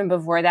honestly, even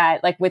before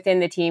that, like within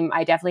the team,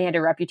 I definitely had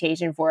a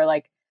reputation for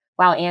like,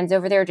 wow, Anne's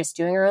over there just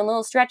doing her own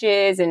little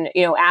stretches. And,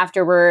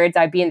 afterwards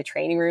I'd be in the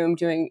training room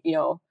doing,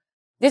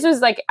 this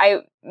was like,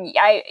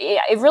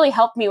 it really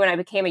helped me when I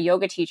became a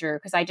yoga teacher,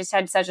 because I just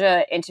had such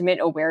an intimate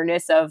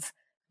awareness of,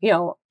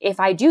 if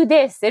I do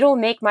this, it'll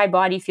make my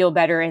body feel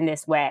better in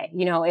this way.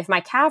 If my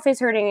calf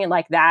is hurting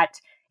like that,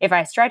 if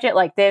I stretch it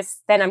like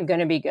this, then I'm going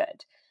to be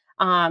good.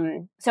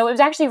 So it was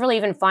actually really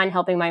even fun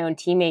helping my own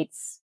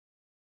teammates,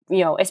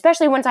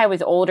 especially once I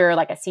was older,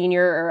 like a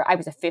senior, or I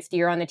was a 5th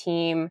year on the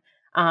team,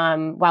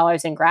 while I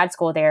was in grad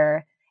school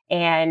there,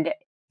 and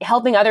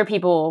helping other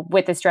people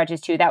with the stretches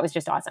too. That was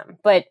just awesome.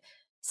 But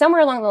somewhere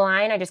along the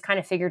line, I just kind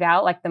of figured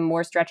out like the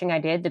more stretching I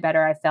did, the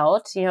better I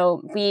felt.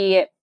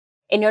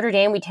 In Notre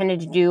Dame, we tended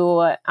to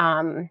do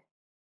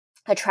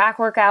a track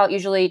workout,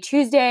 usually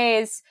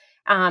Tuesdays.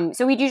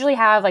 So we'd usually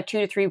have like 2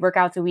 to 3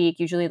 workouts a week,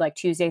 usually like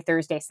Tuesday,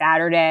 Thursday,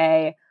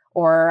 Saturday,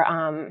 or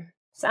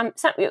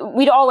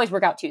we'd always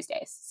work out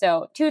Tuesdays.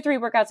 So 2 or 3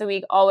 workouts a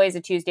week, always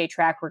a Tuesday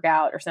track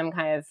workout or some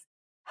kind of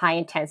high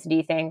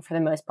intensity thing for the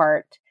most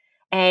part.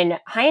 And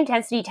high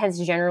intensity tends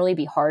to generally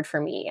be hard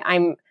for me.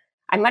 I'm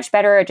much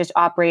better at just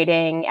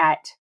operating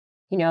at,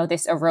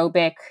 this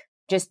aerobic,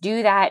 just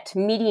do that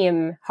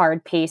medium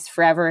hard pace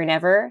forever and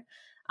ever.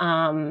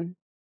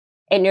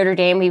 At Notre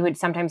Dame, we would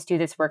sometimes do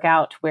this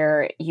workout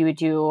where you would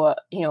do,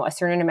 a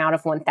certain amount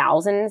of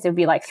 1000s. It would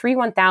be like 3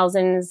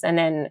 1000s and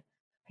then,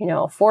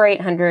 4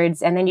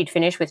 800s, and then you'd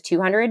finish with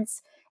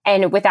 200s.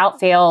 And without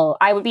fail,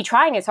 I would be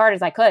trying as hard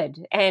as I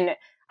could. And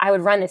I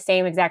would run the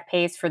same exact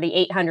pace for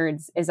the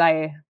 800s as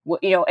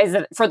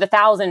for the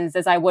thousands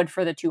as I would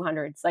for the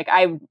 200s. Like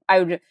I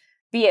would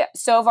be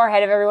so far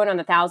ahead of everyone on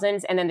the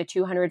thousands, and then the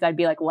 200s I'd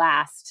be like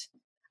last.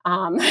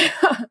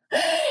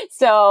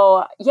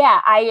 So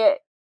yeah, I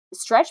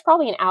stretched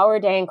probably an hour a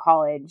day in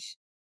college.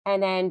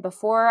 And then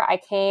before I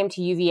came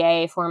to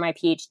UVA for my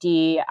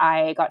PhD,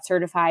 I got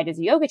certified as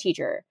a yoga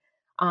teacher.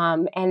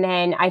 And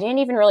then I didn't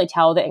even really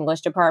tell the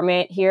English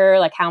department here,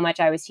 like how much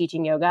I was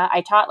teaching yoga.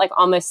 I taught like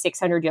almost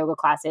 600 yoga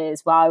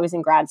classes while I was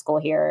in grad school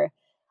here.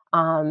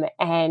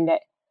 And,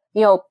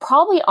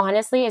 probably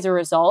honestly as a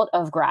result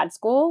of grad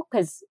school,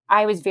 because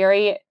I was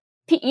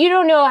you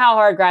don't know how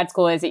hard grad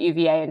school is at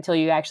UVA until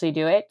you actually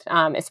do it,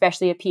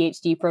 especially a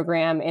PhD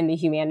program in the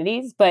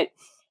humanities. But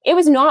it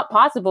was not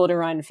possible to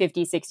run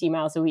 50, 60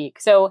 miles a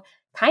week. So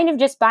kind of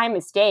just by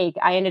mistake,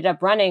 I ended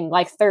up running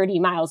like 30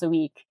 miles a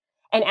week.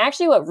 And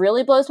actually what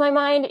really blows my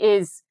mind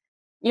is,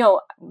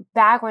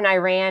 back when I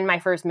ran my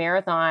first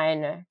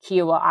marathon,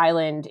 Kiowa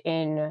Island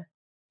in,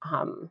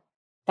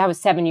 that was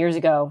 7 years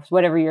ago,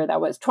 whatever year that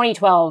was,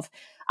 2012.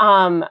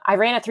 I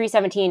ran a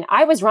 3:17.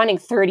 I was running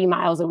 30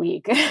 miles a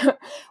week,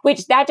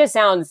 which that just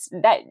sounds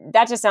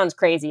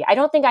crazy. I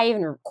don't think I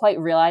even quite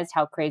realized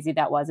how crazy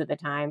that was at the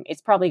time.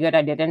 It's probably good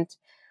I didn't.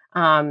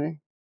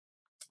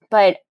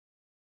 But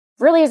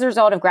really as a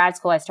result of grad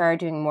school, I started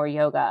doing more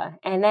yoga.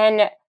 And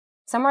then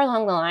somewhere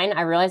along the line,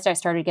 I realized I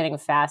started getting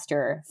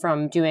faster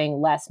from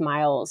doing less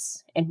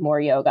miles and more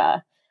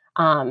yoga.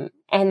 And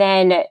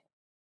then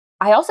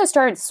I also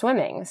started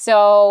swimming.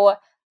 So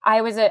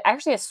I was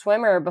actually a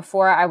swimmer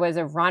before I was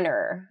a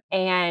runner.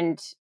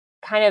 And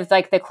kind of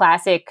like the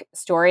classic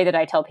story that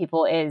I tell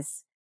people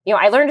is,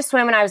 I learned to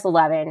swim when I was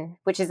 11,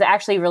 which is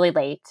actually really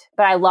late,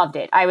 but I loved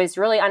it. I was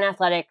really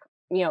unathletic,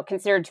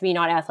 considered to be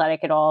not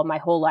athletic at all my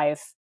whole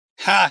life.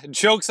 Ha!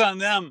 Joke's on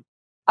them.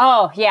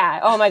 Oh,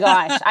 yeah. Oh, my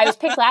gosh. I was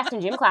picked last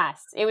in gym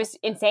class. It was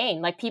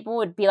insane. Like, people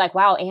would be like,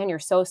 wow, Anne, you're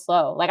so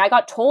slow. Like, I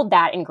got told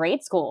that in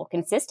grade school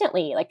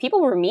consistently. Like,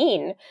 people were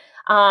mean.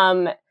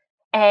 And,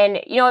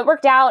 it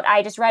worked out.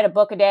 I just read a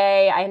book a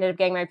day. I ended up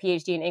getting my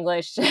PhD in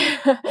English.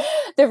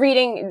 The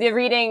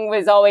reading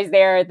was always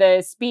there.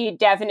 The speed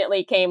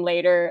definitely came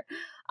later.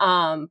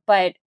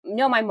 But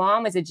no, my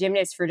mom was a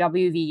gymnast for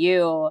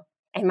WVU.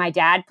 And my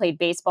dad played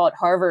baseball at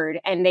Harvard,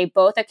 and they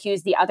both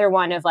accused the other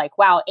one of like,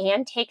 wow,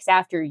 Anne takes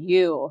after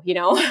you,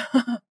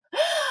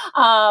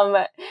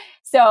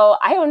 So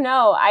I don't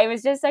know. I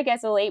was just, I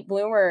guess, a late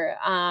bloomer.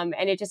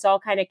 And it just all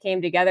kind of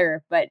came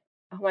together. But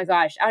oh my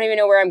gosh, I don't even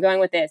know where I'm going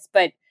with this,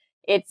 but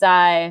it's,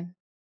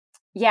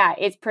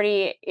 it's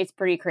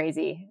pretty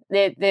crazy.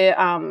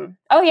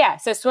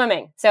 So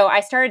swimming. So I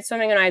started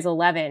swimming when I was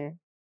 11.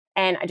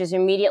 And I just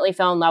immediately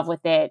fell in love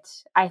with it.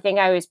 I think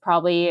I was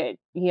probably,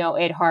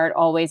 at heart,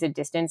 always a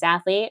distance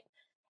athlete.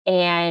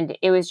 And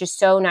it was just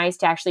so nice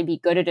to actually be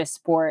good at a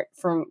sport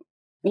from,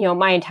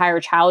 my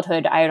entire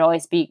childhood. I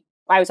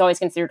was always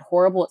considered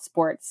horrible at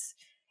sports.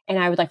 And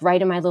I would like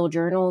write in my little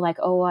journal, like,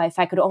 oh, if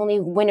I could only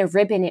win a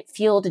ribbon at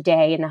field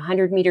day in the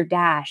 100-meter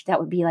dash, that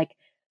would be like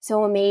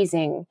so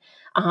amazing.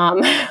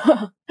 And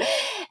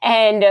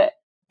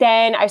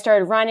then I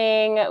started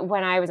running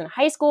when I was in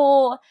high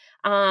school.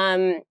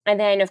 And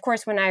then, of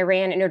course, when I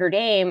ran at Notre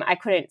Dame, I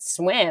couldn't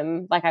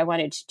swim like I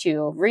wanted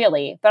to,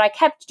 really. But I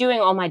kept doing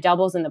all my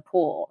doubles in the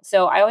pool.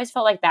 So I always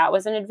felt like that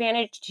was an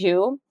advantage,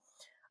 too.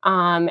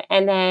 And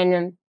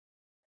then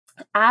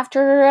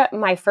after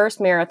my first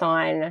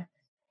marathon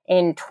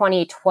in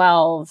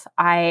 2012,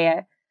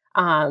 I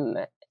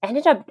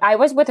I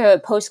was with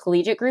a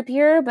post-collegiate group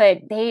here,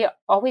 but they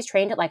always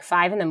trained at like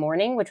 5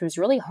 a.m, which was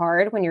really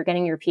hard when you're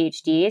getting your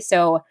PhD.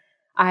 So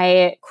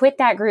I quit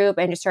that group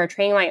and just started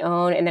training my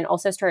own, and then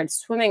also started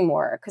swimming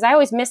more because I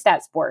always missed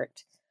that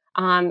sport.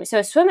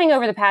 So swimming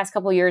over the past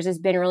couple of years has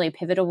been really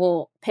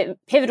pivotal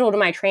to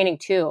my training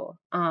too.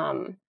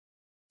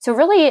 So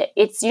really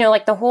it's,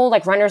 like the whole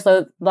like runners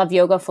love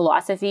yoga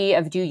philosophy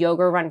of do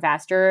yoga, run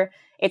faster.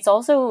 It's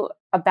also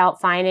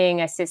about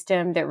finding a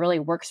system that really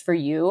works for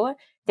you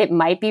that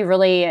might be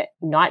really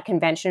not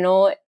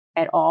conventional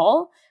at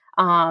all.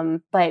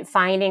 But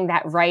finding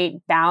that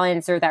right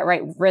balance or that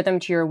right rhythm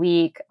to your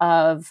week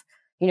of,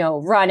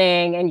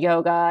 running and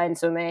yoga and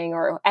swimming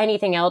or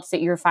anything else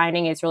that you're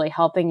finding is really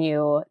helping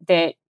you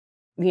that,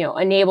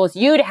 enables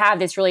you to have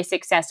this really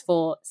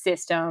successful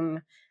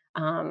system,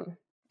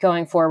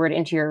 going forward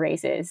into your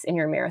races and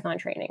your marathon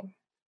training.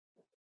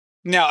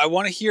 Now, I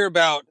want to hear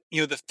about,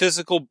 the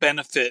physical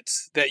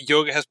benefits that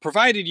yoga has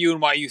provided you and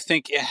why you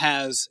think it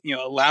has,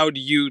 allowed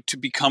you to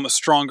become a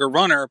stronger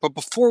runner. But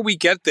before we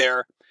get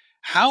there,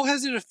 how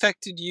has it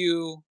affected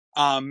you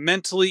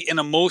mentally and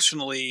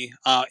emotionally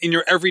in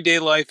your everyday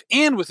life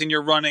and within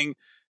your running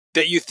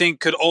that you think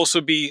could also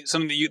be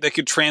something that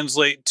could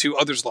translate to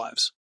others'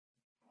 lives?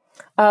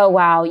 Oh,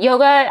 wow.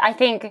 Yoga, I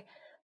think,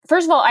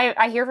 first of all,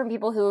 I hear from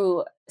people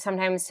who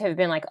sometimes have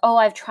been like, oh,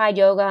 I've tried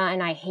yoga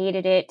and I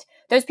hated it.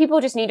 Those people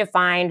just need to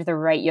find the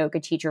right yoga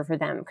teacher for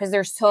them because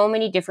there's so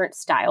many different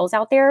styles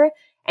out there.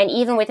 And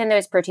even within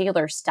those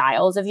particular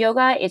styles of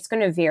yoga, it's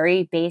going to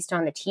vary based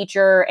on the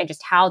teacher and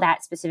just how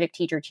that specific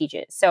teacher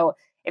teaches. So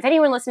if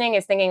anyone listening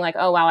is thinking like,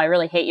 oh, wow, I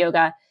really hate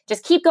yoga,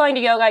 just keep going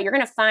to yoga. You're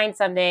going to find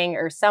something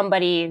or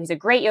somebody who's a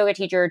great yoga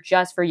teacher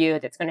just for you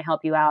that's going to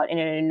help you out in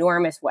an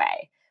enormous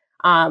way.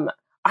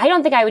 I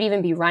don't think I would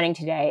even be running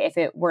today if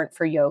it weren't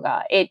for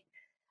yoga.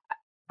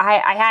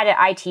 I had an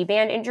IT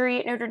band injury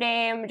at Notre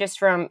Dame just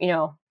from,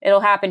 it'll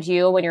happen to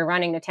you when you're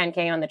running the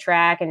 10K on the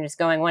track and just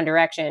going one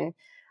direction.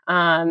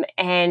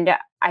 And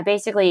I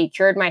basically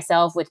cured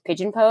myself with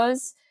pigeon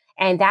pose.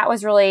 And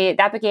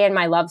that began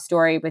my love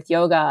story with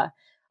yoga.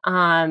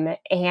 And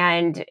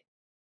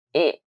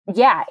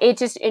it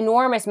just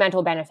enormous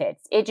mental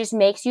benefits. It just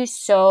makes you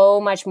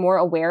so much more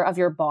aware of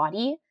your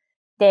body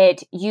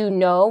that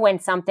when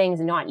something's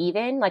not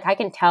even. Like I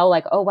can tell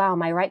like, oh, wow,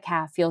 my right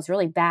calf feels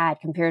really bad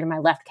compared to my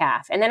left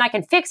calf. And then I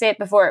can fix it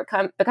before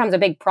it becomes a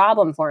big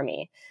problem for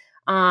me.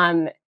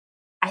 I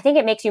think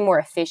it makes you more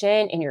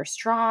efficient in your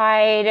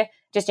stride,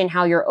 just in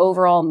how you're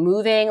overall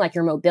moving, like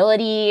your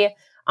mobility.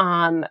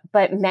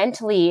 But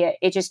mentally,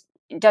 it just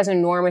does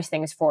enormous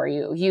things for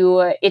you.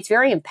 It's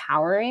very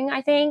empowering,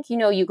 I think.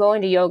 You go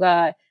into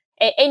yoga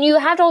and you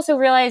have to also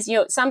realize,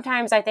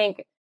 sometimes I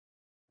think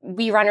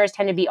we runners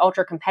tend to be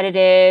ultra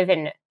competitive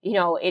and,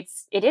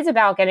 it is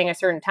about getting a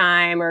certain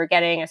time or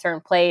getting a certain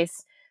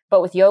place.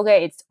 But with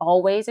yoga, it's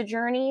always a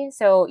journey.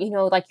 So,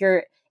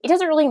 it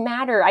doesn't really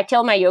matter. I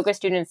tell my yoga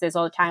students this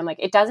all the time. Like,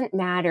 it doesn't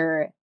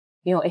matter,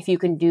 if you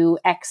can do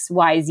X,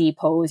 Y, Z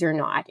pose or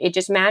not. It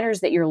just matters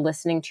that you're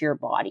listening to your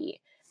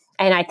body.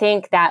 And I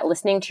think that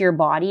listening to your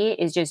body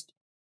is just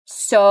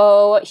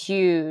so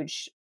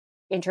huge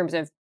in terms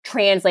of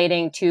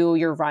translating to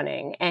your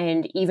running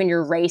and even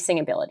your racing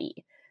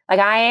ability. Like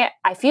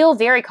I feel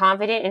very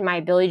confident in my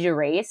ability to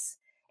race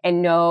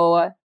and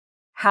know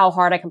how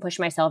hard I can push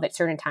myself at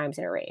certain times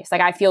in a race.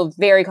 Like I feel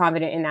very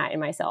confident in that in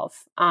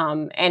myself.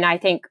 And I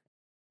think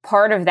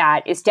part of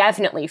that is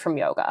definitely from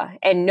yoga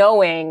and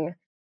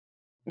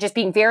just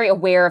being very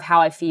aware of how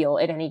I feel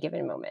at any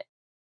given moment.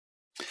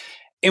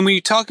 And when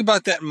you talk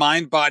about that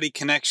mind-body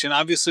connection,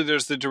 obviously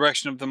there's the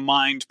direction of the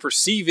mind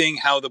perceiving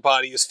how the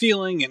body is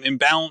feeling and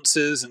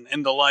imbalances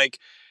and the like.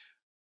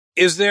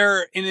 Is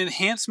there an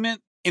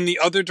enhancement in the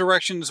other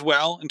direction as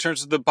well, in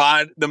terms of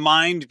the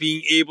mind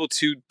being able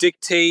to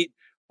dictate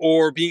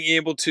or being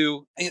able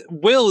to,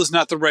 will is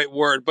not the right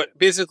word, but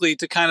basically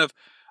to kind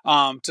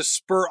of, to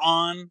spur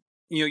on,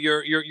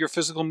 your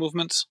physical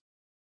movements?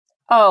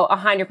 Oh,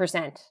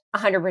 100%.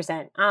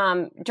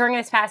 100%. During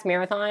this past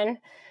marathon,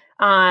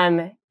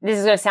 this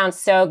is going to sound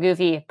so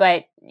goofy,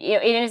 but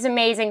it is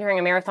amazing during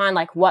a marathon,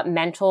 like what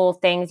mental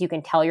things you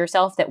can tell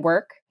yourself that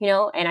work,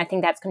 and I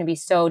think that's going to be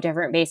so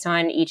different based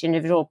on each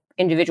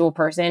individual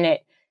person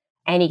at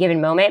any given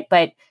moment.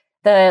 But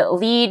the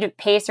lead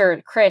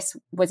pacer, Chris,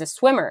 was a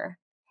swimmer.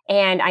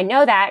 And I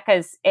know that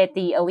because at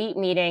the elite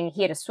meeting,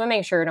 he had a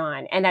swimming shirt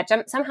on, and that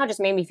somehow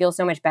just made me feel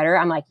so much better.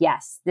 I'm like,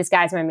 yes, this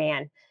guy's my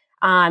man.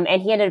 And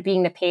he ended up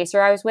being the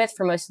pacer I was with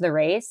for most of the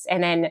race.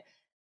 And then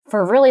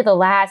for really the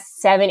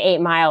last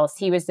 7-8 miles,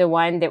 he was the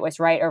one that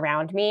was right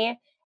around me.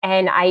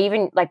 And I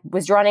even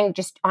was running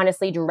just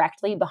honestly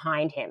directly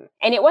behind him.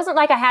 And it wasn't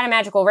like I had a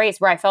magical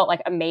race where I felt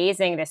like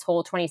amazing this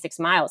whole 26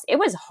 miles. It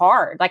was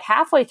hard. Like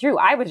halfway through,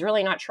 I was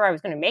really not sure I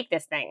was going to make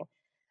this thing.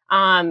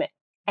 And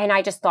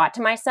I just thought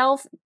to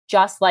myself,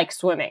 just like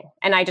swimming.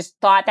 And I just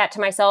thought that to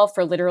myself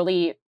for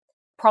literally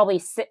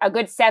probably a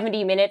good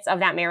 70 minutes of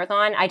that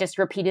marathon. I just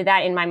repeated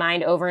that in my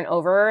mind over and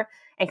over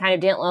and kind of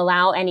didn't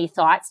allow any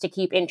thoughts to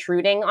keep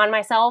intruding on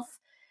myself.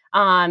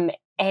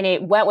 And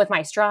it went with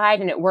my stride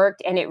and it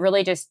worked. And it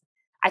really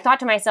I thought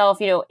to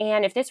myself,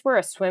 Anne, if this were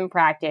a swim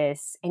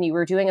practice and you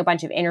were doing a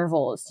bunch of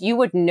intervals, you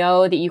would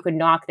know that you could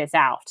knock this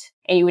out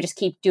and you would just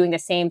keep doing the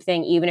same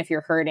thing, even if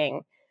you're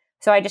hurting.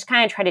 So I just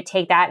kind of try to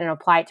take that and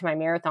apply it to my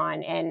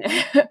marathon, and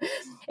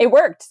it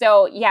worked.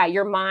 So yeah,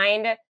 your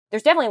mind,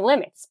 there's definitely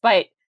limits,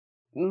 but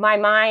my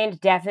mind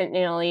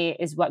definitely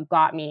is what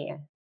got me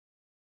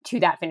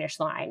to that finish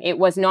line. It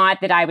was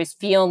not that I was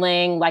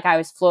feeling like I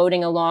was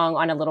floating along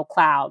on a little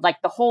cloud. Like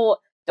the whole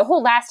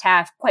last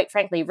half, quite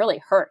frankly,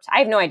 really hurt. I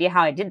have no idea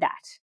how I did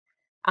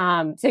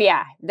that. So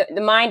yeah, the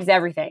mind is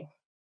everything.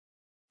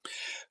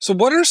 So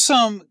what are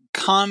some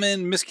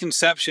common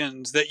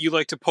misconceptions that you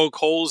like to poke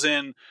holes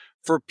in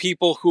for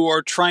people who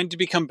are trying to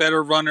become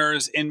better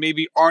runners and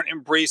maybe aren't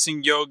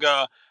embracing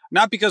yoga,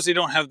 not because they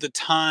don't have the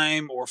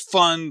time or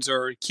funds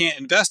or can't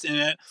invest in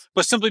it,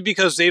 but simply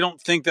because they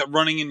don't think that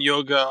running and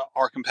yoga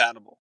are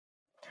compatible?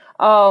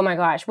 Oh my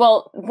gosh.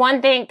 Well,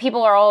 one thing,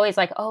 people are always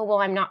like, oh, well,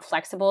 I'm not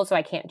flexible, so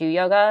I can't do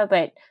yoga.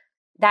 But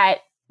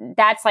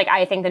that's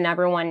I think the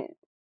number one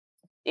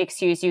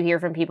excuse you hear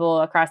from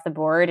people across the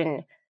board.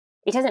 And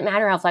it doesn't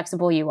matter how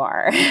flexible you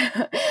are.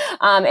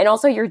 And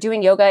also you're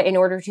doing yoga in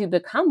order to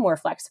become more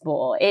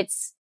flexible.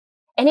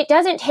 And it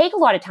doesn't take a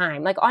lot of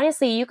time. Like,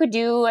 honestly,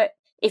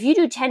 if you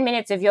do 10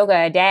 minutes of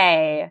yoga a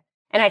day,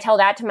 and I tell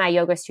that to my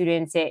yoga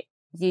students at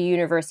the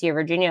University of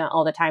Virginia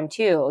all the time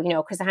too,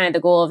 because kind of the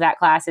goal of that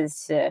class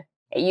at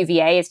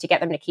UVA is to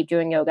get them to keep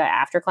doing yoga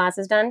after class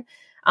is done.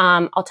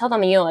 I'll tell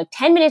them,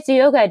 10 minutes of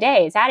yoga a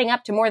day is adding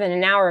up to more than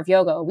an hour of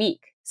yoga a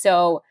week.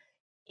 So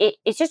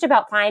it's just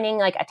about finding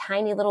like a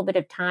tiny little bit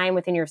of time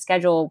within your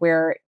schedule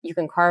where you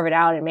can carve it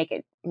out and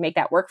make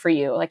that work for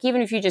you. Like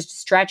even if you just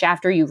stretch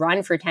after you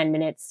run for 10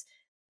 minutes,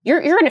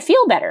 you're going to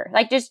feel better.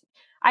 Like just,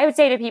 I would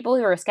say to people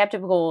who are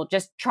skeptical,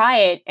 just try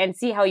it and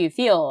see how you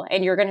feel,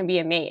 and you're going to be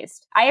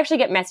amazed. I actually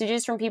get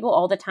messages from people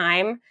all the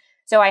time.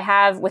 So I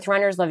have, with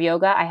Runners Love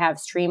Yoga, I have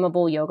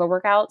streamable yoga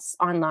workouts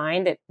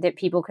online that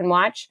people can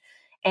watch.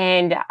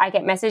 And I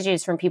get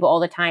messages from people all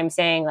the time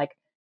saying like,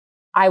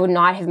 I would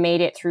not have made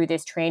it through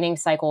this training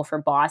cycle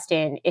for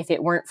Boston if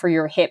it weren't for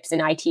your hips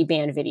and IT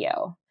band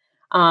video.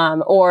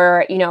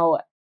 Or it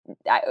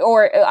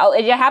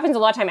happens a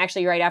lot of time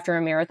actually right after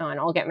a marathon.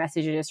 I'll get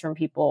messages from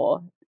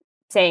people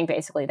saying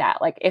basically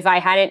that. Like if I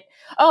hadn't,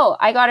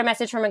 I got a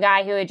message from a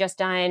guy who had just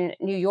done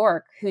New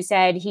York who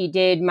said he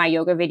did my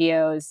yoga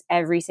videos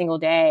every single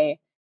day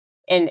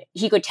and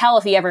he could tell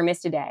if he ever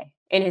missed a day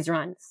in his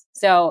runs.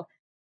 So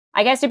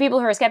I guess to people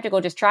who are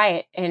skeptical, just try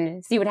it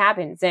and see what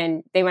happens,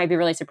 and they might be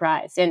really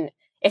surprised. And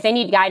if they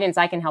need guidance,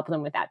 I can help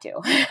them with that too.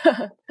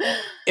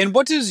 And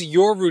what does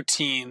your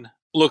routine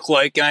look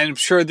like? And I'm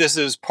sure this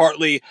is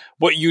partly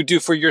what you do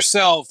for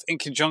yourself in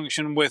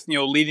conjunction with,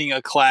 leading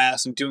a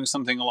class and doing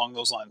something along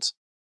those lines.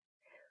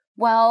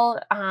 Well,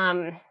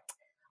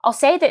 I'll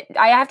say that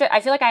I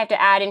feel like I have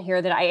to add in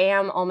here that I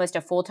am almost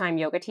a full-time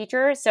yoga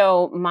teacher.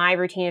 So my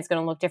routine is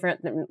going to look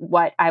different than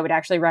what I would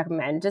actually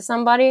recommend to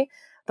somebody.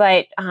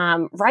 But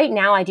right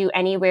now I do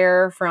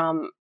anywhere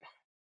from,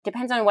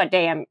 depends on what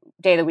day of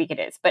the week it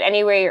is, but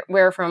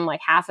anywhere from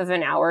like half of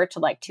an hour to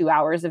like 2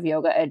 hours of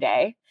yoga a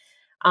day.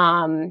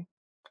 And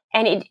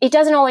it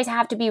doesn't always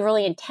have to be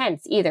really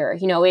intense either.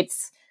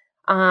 It's,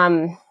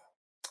 I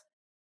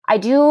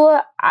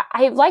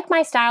like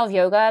my style of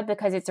yoga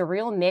because it's a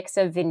real mix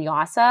of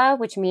vinyasa,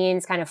 which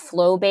means kind of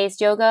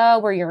flow-based yoga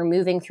where you're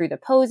moving through the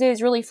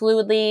poses really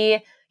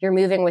fluidly, you're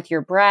moving with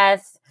your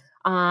breath.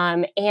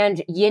 And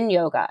yin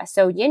yoga.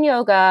 So yin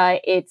yoga,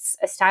 it's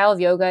a style of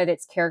yoga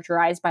that's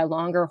characterized by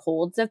longer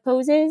holds of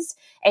poses,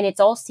 and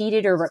it's all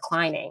seated or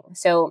reclining.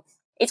 So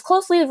it's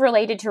closely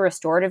related to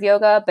restorative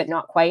yoga, but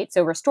not quite.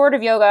 So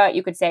restorative yoga,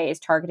 you could say, is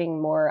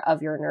targeting more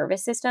of your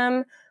nervous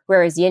system,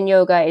 whereas yin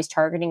yoga is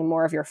targeting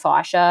more of your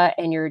fascia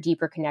and your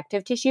deeper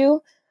connective tissue.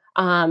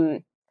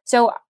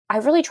 So I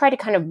really try to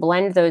kind of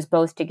blend those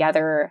both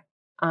together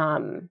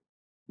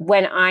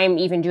when I'm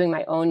even doing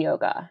my own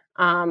yoga.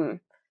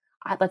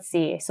 Let's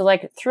see. So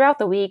like throughout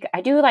the week,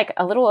 I do like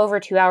a little over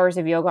 2 hours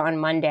of yoga on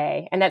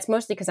Monday. And that's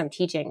mostly because I'm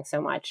teaching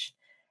so much.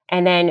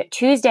 And then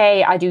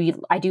Tuesday, I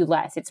do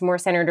less. It's more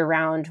centered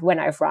around when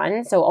I've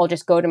run. So I'll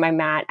just go to my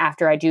mat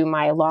after I do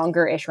my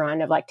longer-ish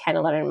run of like 10,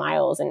 11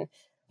 miles and,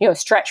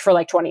 stretch for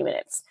like 20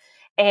 minutes.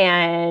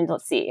 And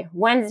let's see.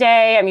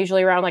 Wednesday, I'm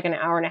usually around like an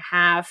hour and a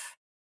half.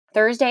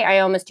 Thursday, I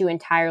almost do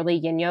entirely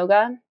yin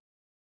yoga.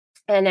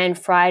 And then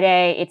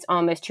Friday, it's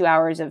almost 2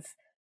 hours of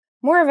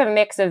more of a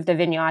mix of the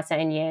vinyasa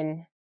and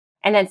yin.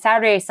 And then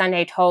Saturday,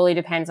 Sunday totally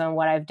depends on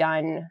what I've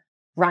done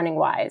running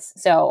wise.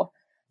 So,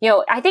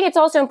 I think it's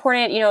also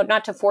important,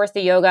 not to force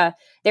the yoga.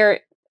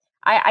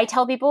 I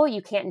tell people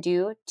you can't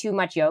do too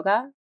much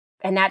yoga.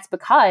 And that's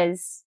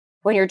because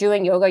when you're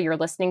doing yoga, you're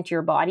listening to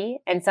your body.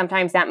 And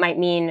sometimes that might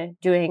mean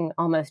doing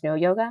almost no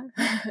yoga.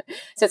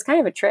 So it's kind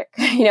of a trick,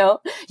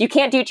 you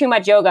can't do too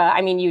much yoga.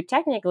 I mean, you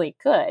technically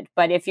could,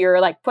 but if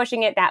you're like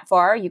pushing it that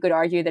far, you could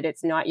argue that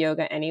it's not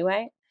yoga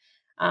anyway.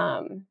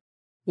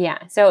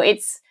 So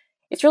it's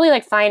really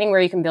like finding where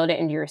you can build it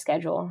into your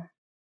schedule.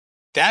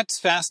 That's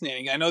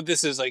fascinating. I know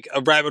this is like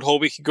a rabbit hole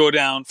we could go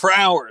down for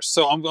hours.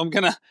 So I'm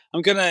gonna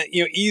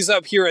ease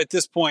up here at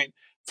this point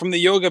from the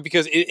yoga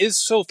because it is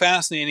so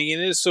fascinating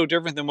and it is so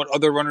different than what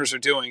other runners are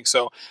doing.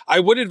 So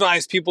I would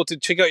advise people to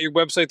check out your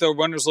website though,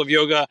 Runners Love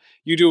Yoga.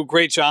 You do a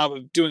great job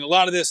of doing a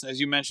lot of this, and as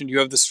you mentioned, you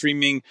have the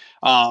streaming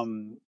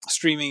yoga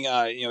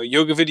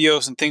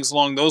videos and things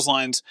along those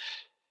lines.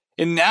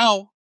 And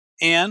now,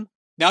 Anne,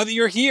 now that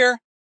you're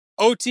here,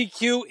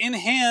 OTQ in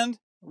hand,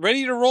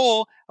 ready to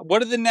roll,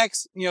 what are the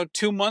next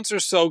 2 months or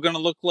so going to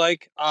look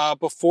like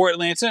before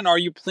Atlanta? And are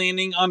you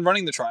planning on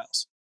running the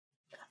trials?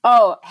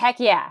 Oh,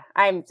 heck yeah.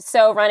 I'm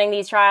so running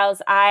these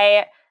trials.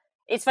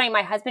 It's funny,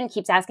 my husband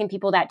keeps asking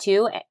people that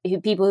too,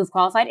 people who've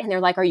qualified, and they're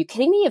like, are you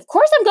kidding me? Of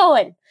course I'm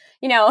going.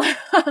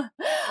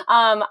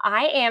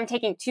 I am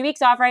taking 2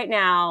 weeks off right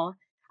now.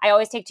 I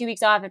always take 2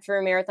 weeks off after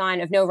a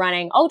marathon of no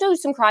running. I'll do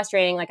some cross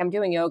training, like I'm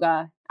doing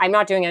yoga. I'm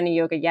not doing any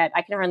yoga yet.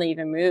 I can hardly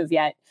even move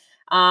yet.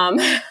 I'm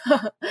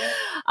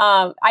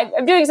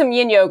doing some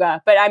yin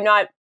yoga, but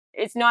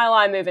it's not a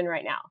lot of moving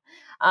right now.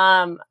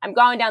 I'm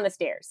going down the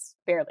stairs,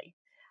 barely.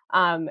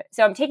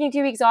 So I'm taking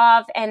 2 weeks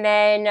off, and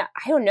then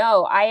I don't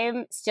know, I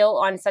am still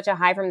on such a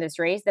high from this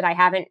race that I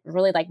haven't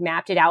really like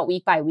mapped it out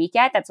week by week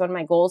yet. That's one of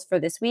my goals for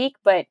this week,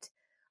 but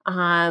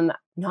not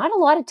a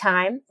lot of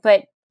time,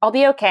 but I'll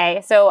be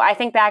okay. So I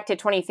think back to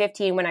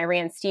 2015 when I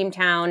ran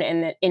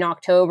Steamtown in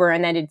October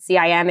and then did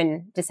CIM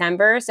in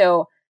December.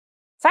 So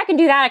if I can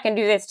do that, I can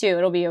do this too.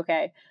 It'll be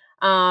okay.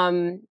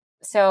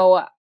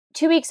 So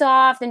 2 weeks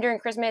off, then during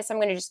Christmas, I'm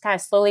going to just kind of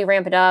slowly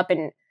ramp it up.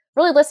 And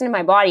really listen to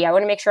my body. I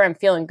want to make sure I'm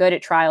feeling good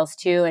at trials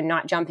too and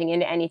not jumping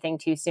into anything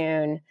too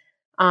soon.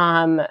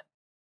 I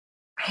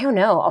don't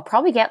know. I'll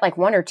probably get like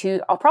one or two.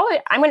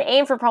 I'm going to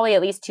aim for probably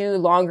at least 2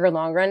 long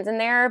runs in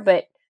there.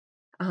 But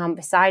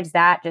besides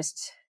that,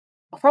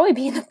 I'll probably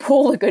be in the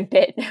pool a good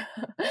bit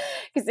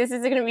because this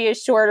is going to be a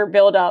shorter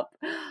buildup.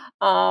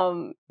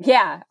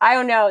 Yeah, I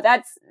don't know.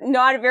 That's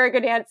not a very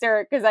good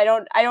answer because I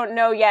don't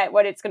know yet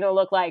what it's going to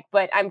look like,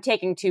 but I'm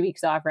taking 2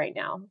 weeks off right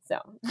now. So,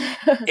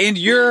 and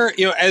you're,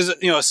 as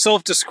a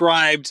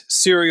self-described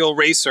serial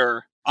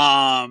racer,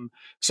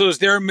 so is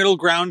there a middle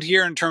ground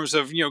here in terms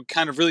of,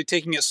 kind of really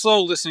taking it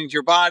slow, listening to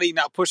your body,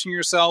 not pushing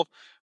yourself,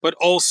 but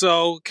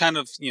also kind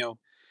of,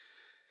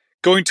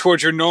 going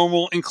towards your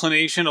normal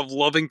inclination of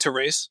loving to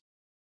race?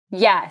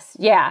 Yes.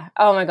 Yeah.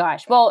 Oh my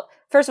gosh. Well,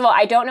 first of all,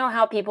 I don't know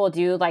how people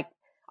do, like,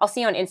 I'll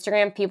see on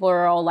Instagram, people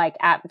are all like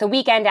at the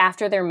weekend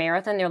after their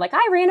marathon, they're like,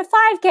 I ran a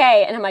 5K.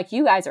 And I'm like,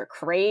 you guys are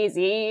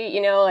crazy.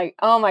 Like,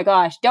 oh my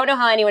gosh, don't know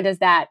how anyone does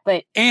that.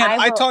 But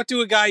I talked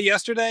to a guy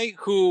yesterday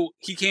who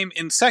he came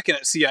in second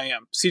at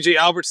CIM, CJ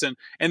Albertson.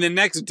 And the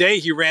next day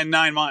he ran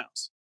 9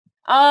 miles.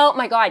 Oh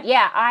my God.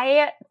 Yeah.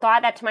 I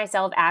thought that to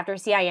myself after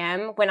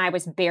CIM when I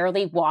was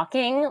barely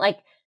walking. Like,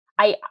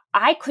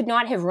 I could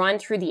not have run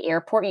through the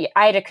airport.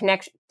 I had a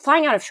connection.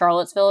 Flying out of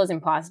Charlottesville is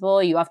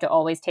impossible. You have to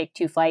always take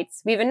 2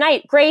 flights. We have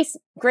a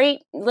great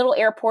little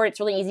airport. It's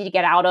really easy to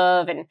get out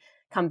of and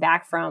come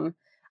back from.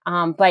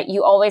 But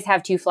you always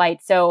have 2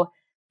 flights. So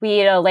we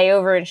had a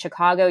layover in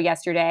Chicago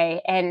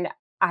yesterday. And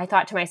I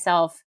thought to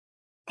myself,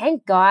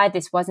 thank God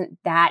this wasn't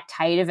that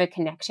tight of a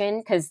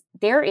connection because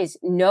there is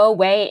no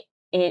way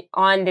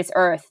on this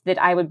earth that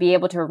I would be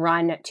able to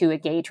run to a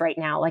gate right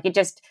now. Like it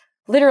just...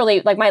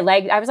 literally, like my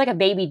leg, I was like a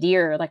baby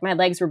deer. Like my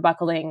legs were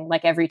buckling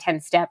like every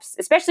 10 steps,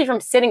 especially from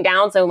sitting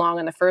down so long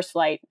on the first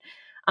flight.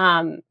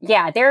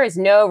 Yeah, there is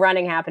no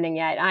running happening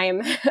yet.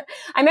 I'm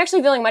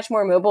actually feeling much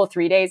more mobile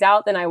 3 days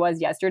out than I was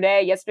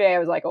yesterday. Yesterday I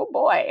was like, oh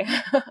boy.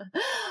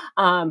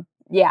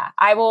 Yeah,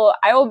 I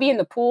will be in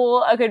the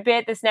pool a good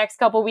bit this next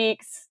couple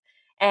weeks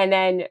and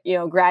then,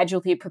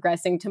 gradually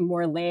progressing to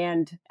more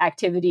land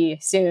activity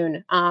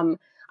soon.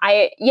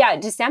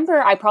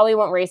 December, I probably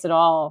won't race at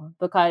all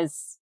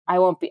because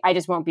I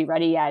just won't be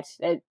ready yet.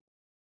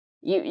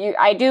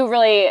 I do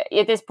really,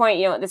 at this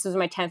point, this was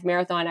my 10th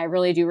marathon. I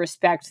really do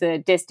respect the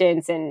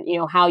distance and,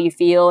 how you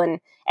feel.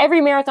 And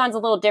every marathon's a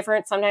little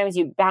different. Sometimes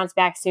you bounce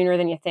back sooner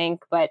than you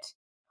think, but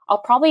I'll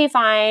probably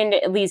find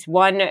at least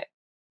one.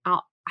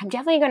 I'm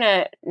definitely going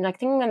to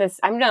thinking on this.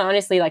 I'm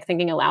honestly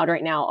thinking aloud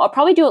right now. I'll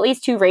probably do at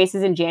least 2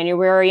 races in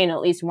January and at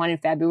least 1 in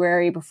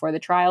February before the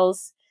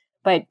trials,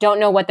 but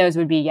don't know what those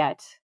would be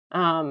yet.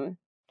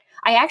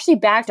 I actually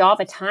backed off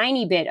a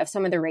tiny bit of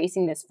some of the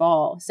racing this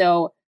fall.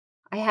 So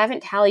I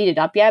haven't tallied it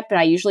up yet, but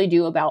I usually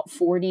do about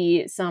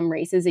 40 some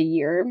races a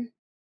year.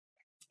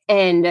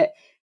 And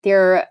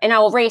I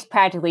will race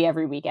practically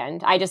every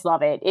weekend. I just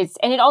love it.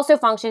 And it also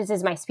functions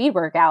as my speed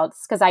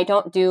workouts because I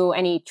don't do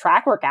any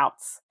track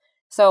workouts.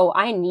 So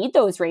I need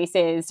those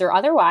races or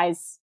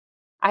otherwise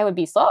I would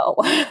be slow.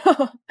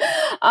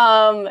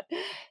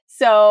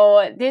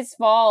 So this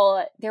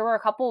fall, there were a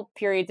couple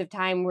periods of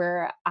time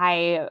where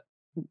I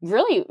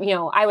really,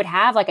 I would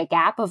have a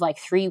gap of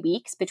 3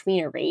 weeks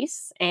between a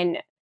race. And,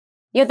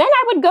 then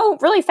I would go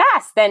really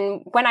fast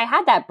than when I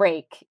had that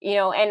break,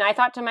 and I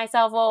thought to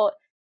myself, well,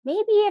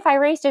 maybe if I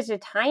race just a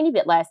tiny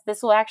bit less,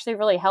 this will actually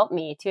really help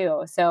me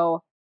too.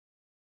 So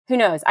who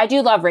knows? I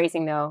do love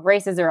racing though.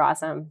 Races are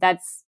awesome. I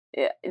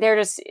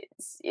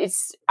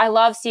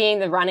love seeing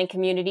the running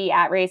community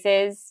at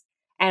races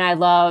and I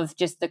love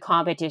just the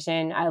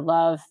competition. I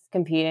love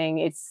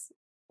competing.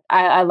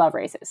 I love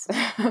races.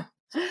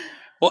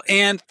 Well,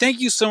 Anne, thank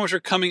you so much for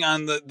coming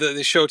on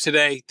the show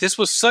today. This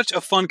was such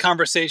a fun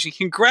conversation.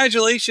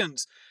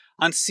 Congratulations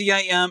on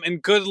CIM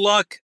and good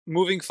luck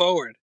moving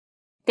forward.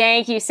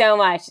 Thank you so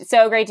much.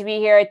 So great to be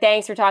here.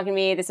 Thanks for talking to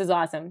me. This was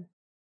awesome.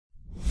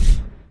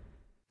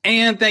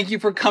 Anne, thank you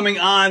for coming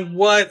on.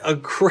 What a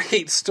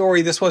great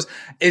story this was.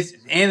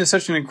 Anne is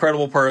such an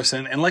incredible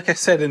person. And like I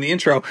said in the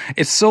intro,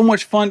 it's so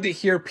much fun to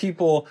hear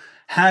people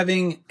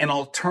having an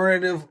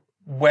alternative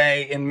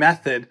way and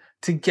method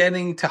to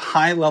getting to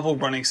high-level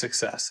running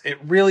success. It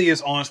really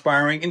is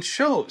awe-inspiring and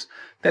shows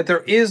that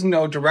there is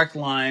no direct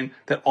line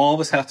that all of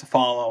us have to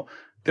follow.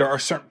 There are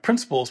certain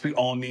principles we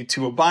all need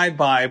to abide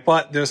by,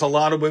 but there's a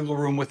lot of wiggle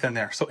room within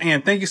there. So,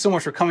 Anne, thank you so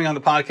much for coming on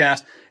the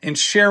podcast and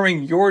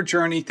sharing your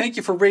journey. Thank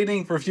you for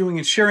rating, reviewing,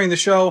 and sharing the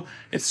show.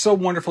 It's so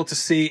wonderful to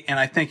see, and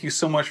I thank you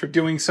so much for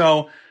doing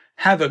so.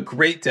 Have a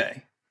great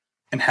day,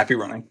 and happy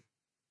running.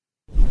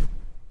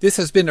 This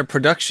has been a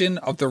production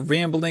of the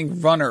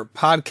Rambling Runner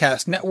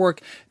Podcast Network.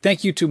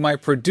 Thank you to my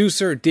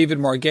producer, David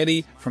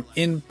Margetti from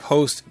In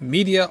Post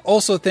Media.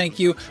 Also, thank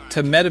you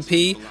to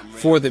Metapee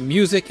for the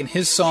music and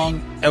his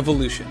song,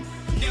 Evolution.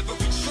 Never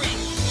retreat.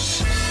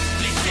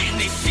 They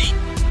stand their feet.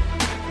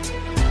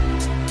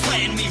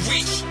 Plan me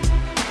reach.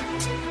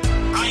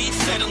 I ain't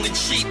settling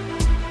cheap.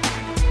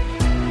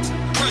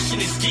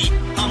 Crushing is deep.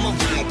 I'm a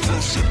real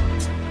person.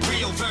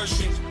 Real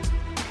version.